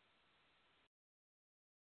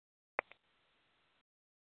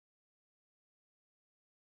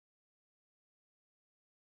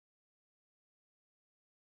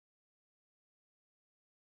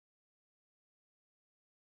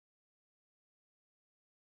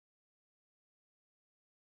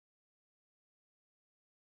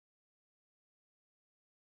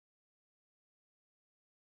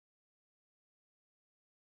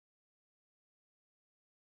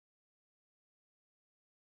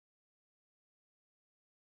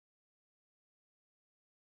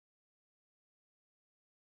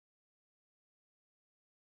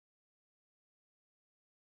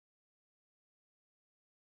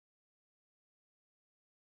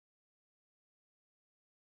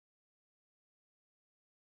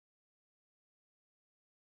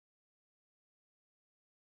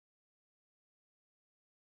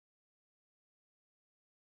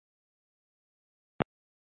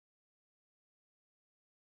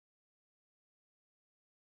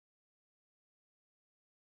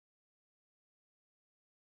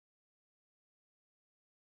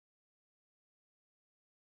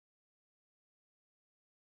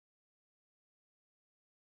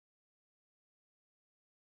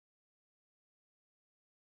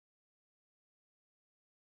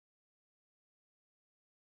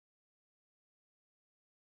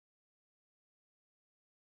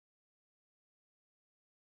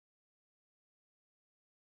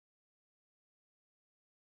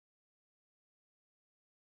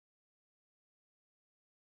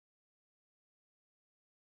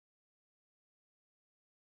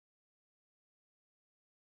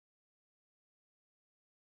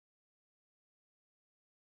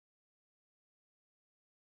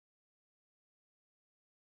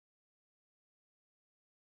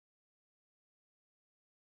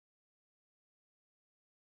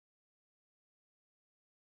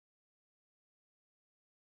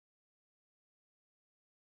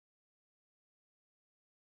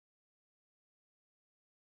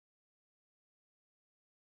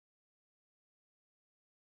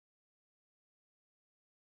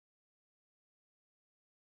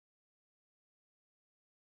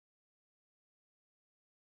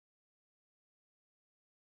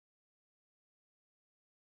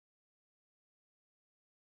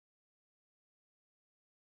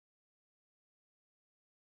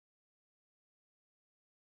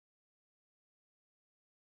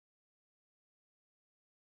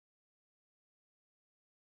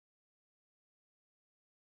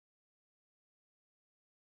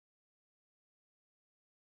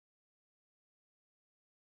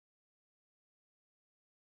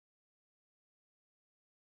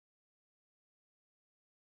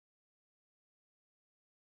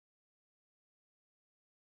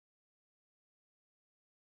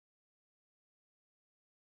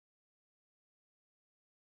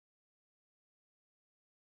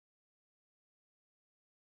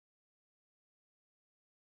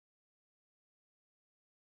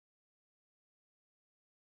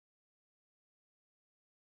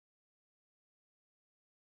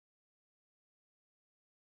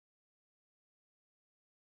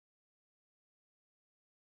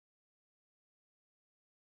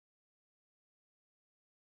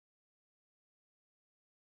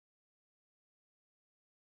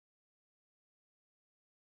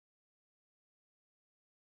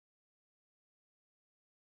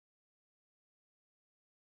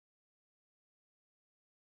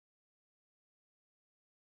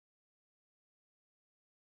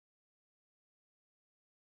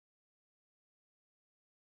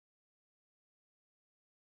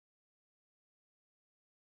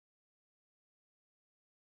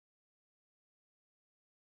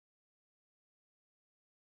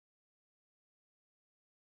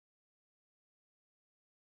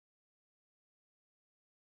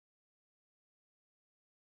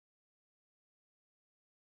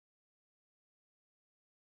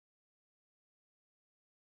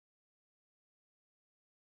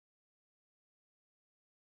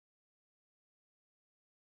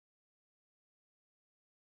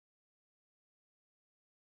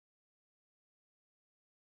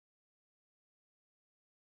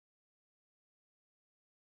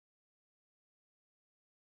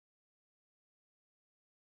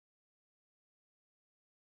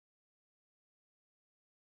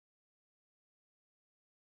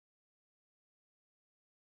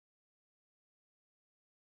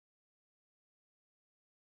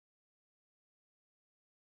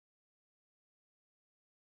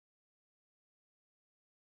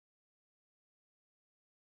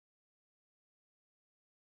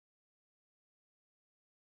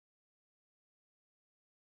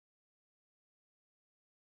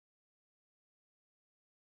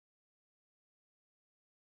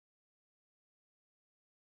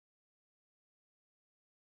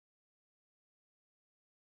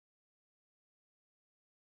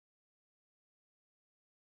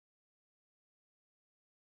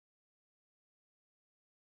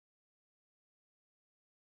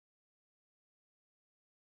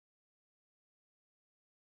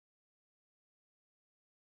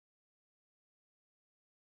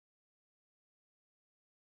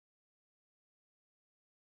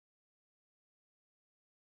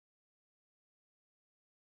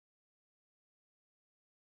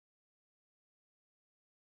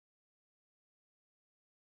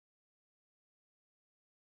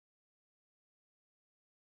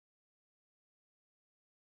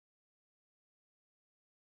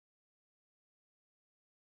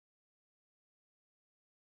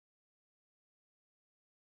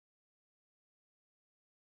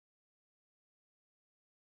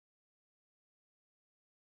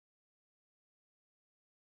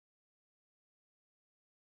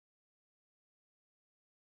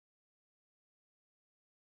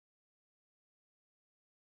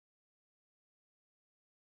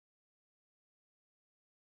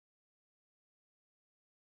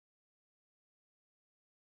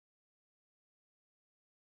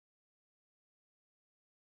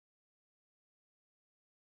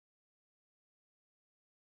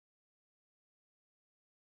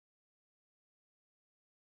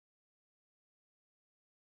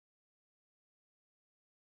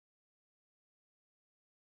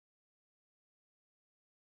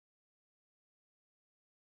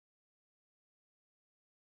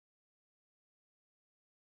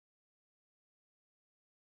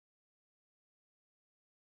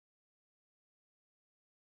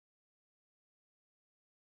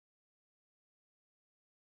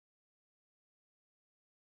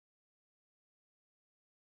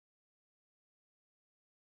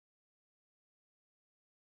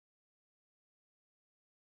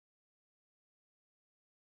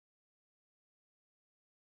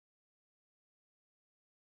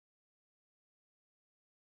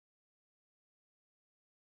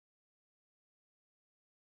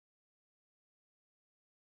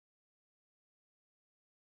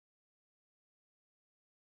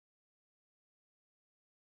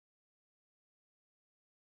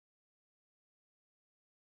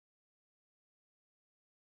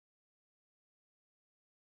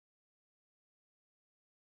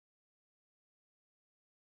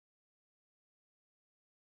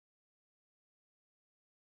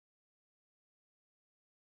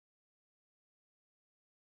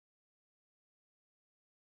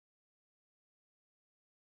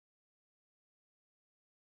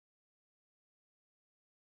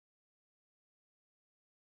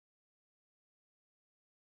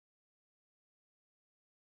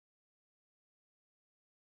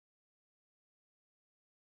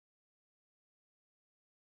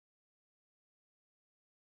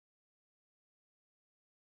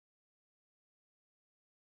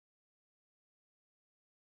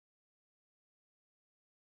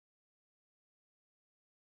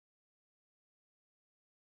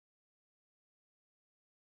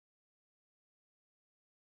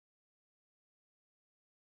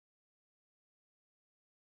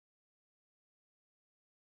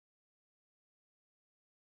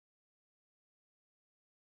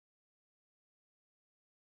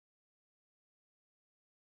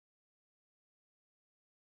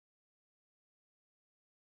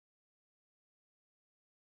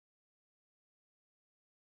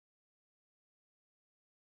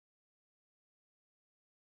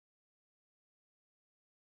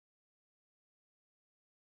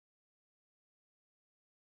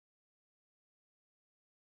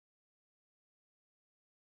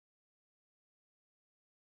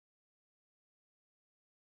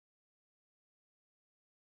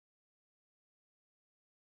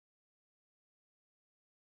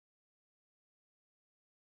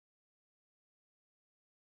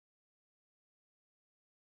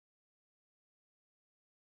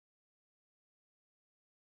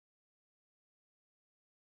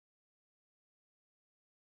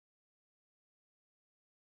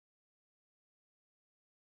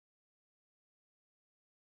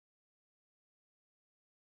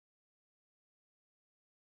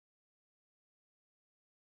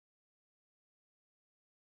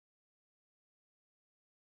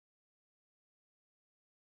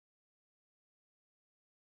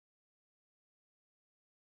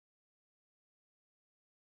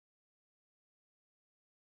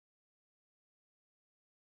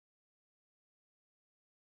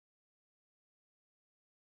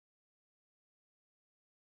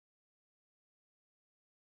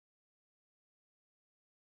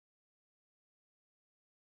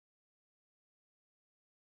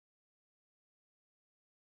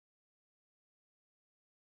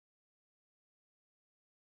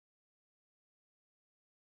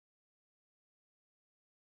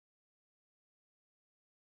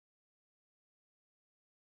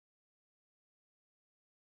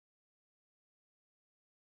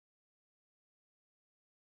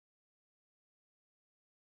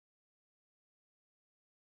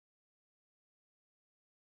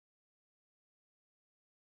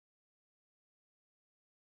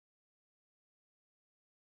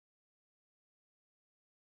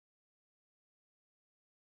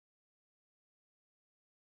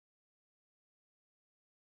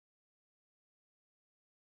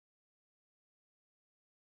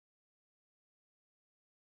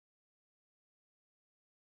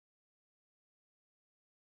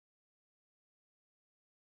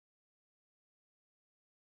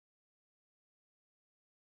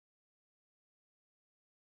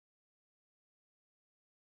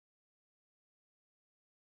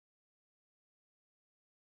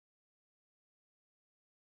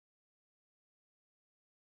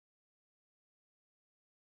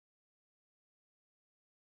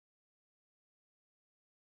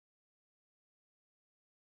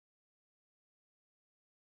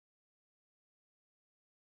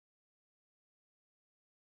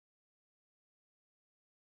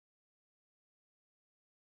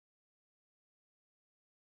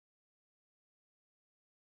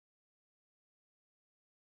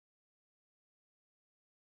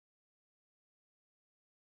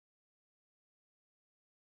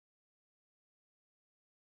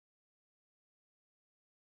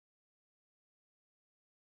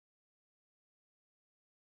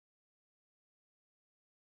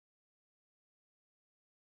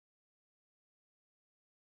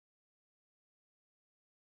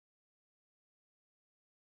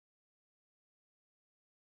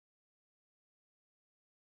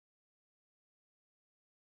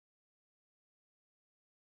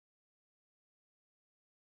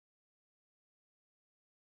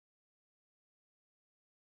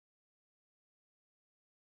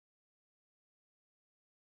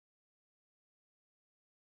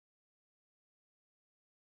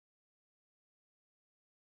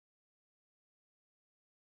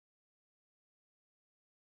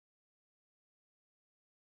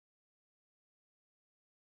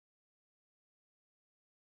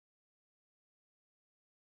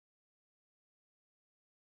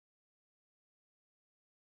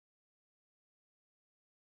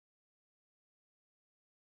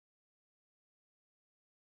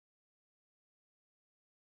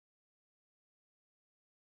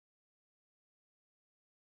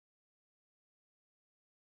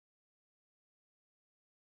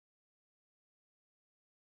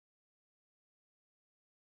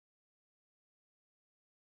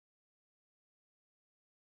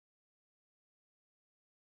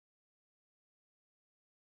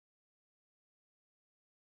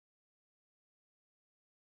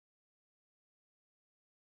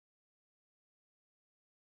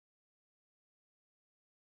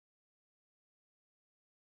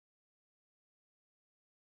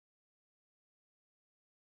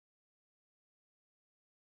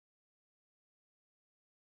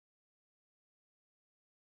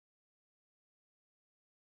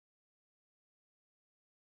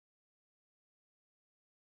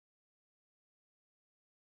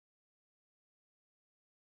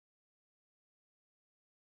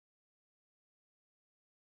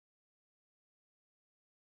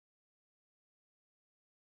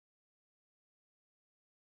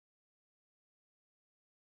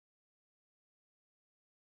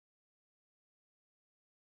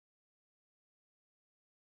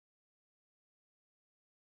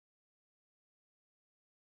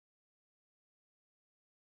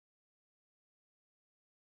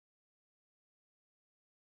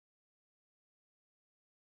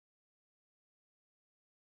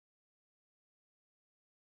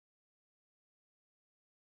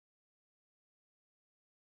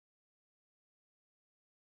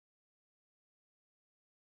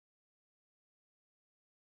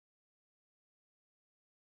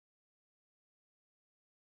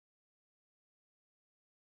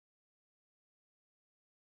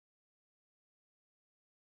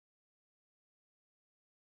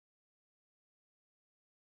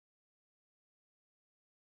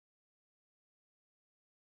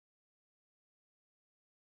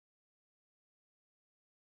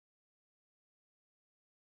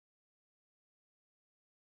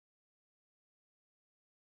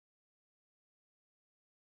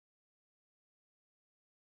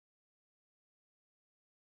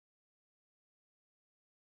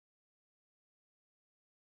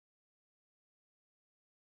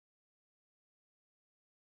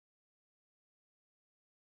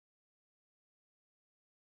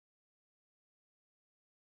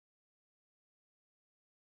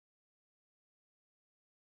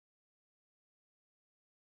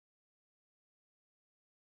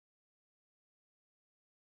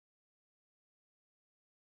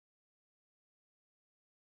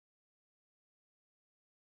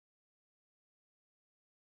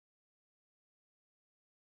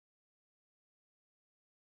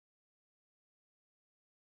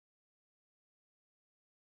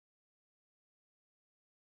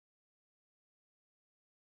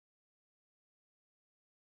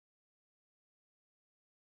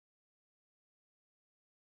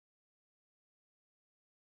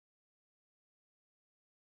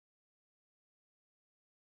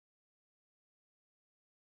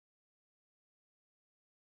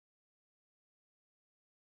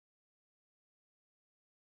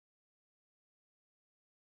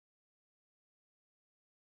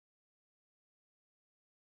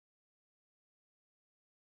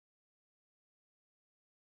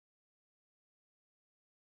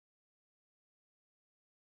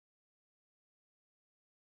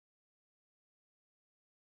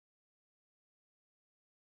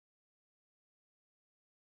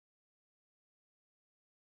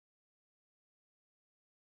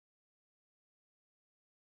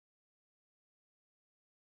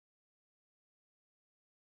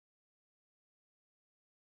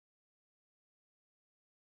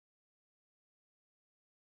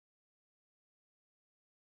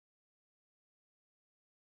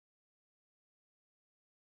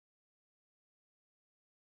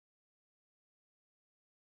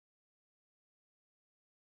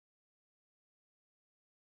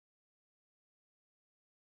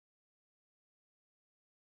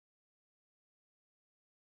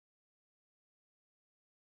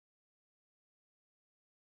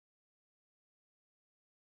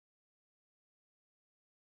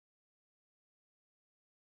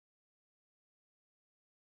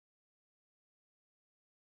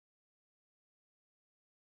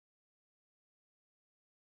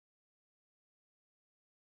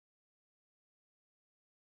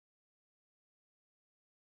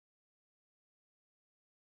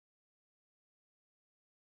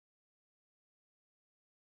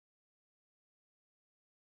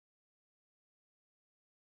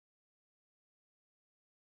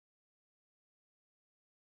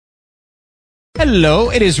 Hello,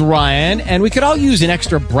 it is Ryan, and we could all use an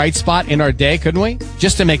extra bright spot in our day, couldn't we?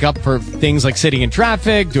 Just to make up for things like sitting in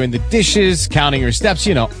traffic, doing the dishes, counting your steps,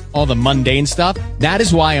 you know, all the mundane stuff. That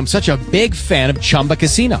is why I'm such a big fan of Chumba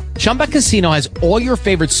Casino. Chumba Casino has all your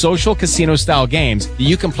favorite social casino-style games that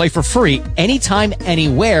you can play for free anytime,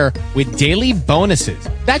 anywhere with daily bonuses.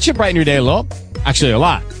 That should brighten your day a little. Actually, a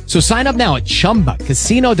lot. So sign up now at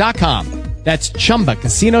ChumbaCasino.com. That's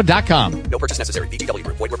ChumbaCasino.com. No purchase necessary. VGW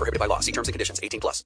Group. Void where prohibited by law. See terms and conditions. 18+.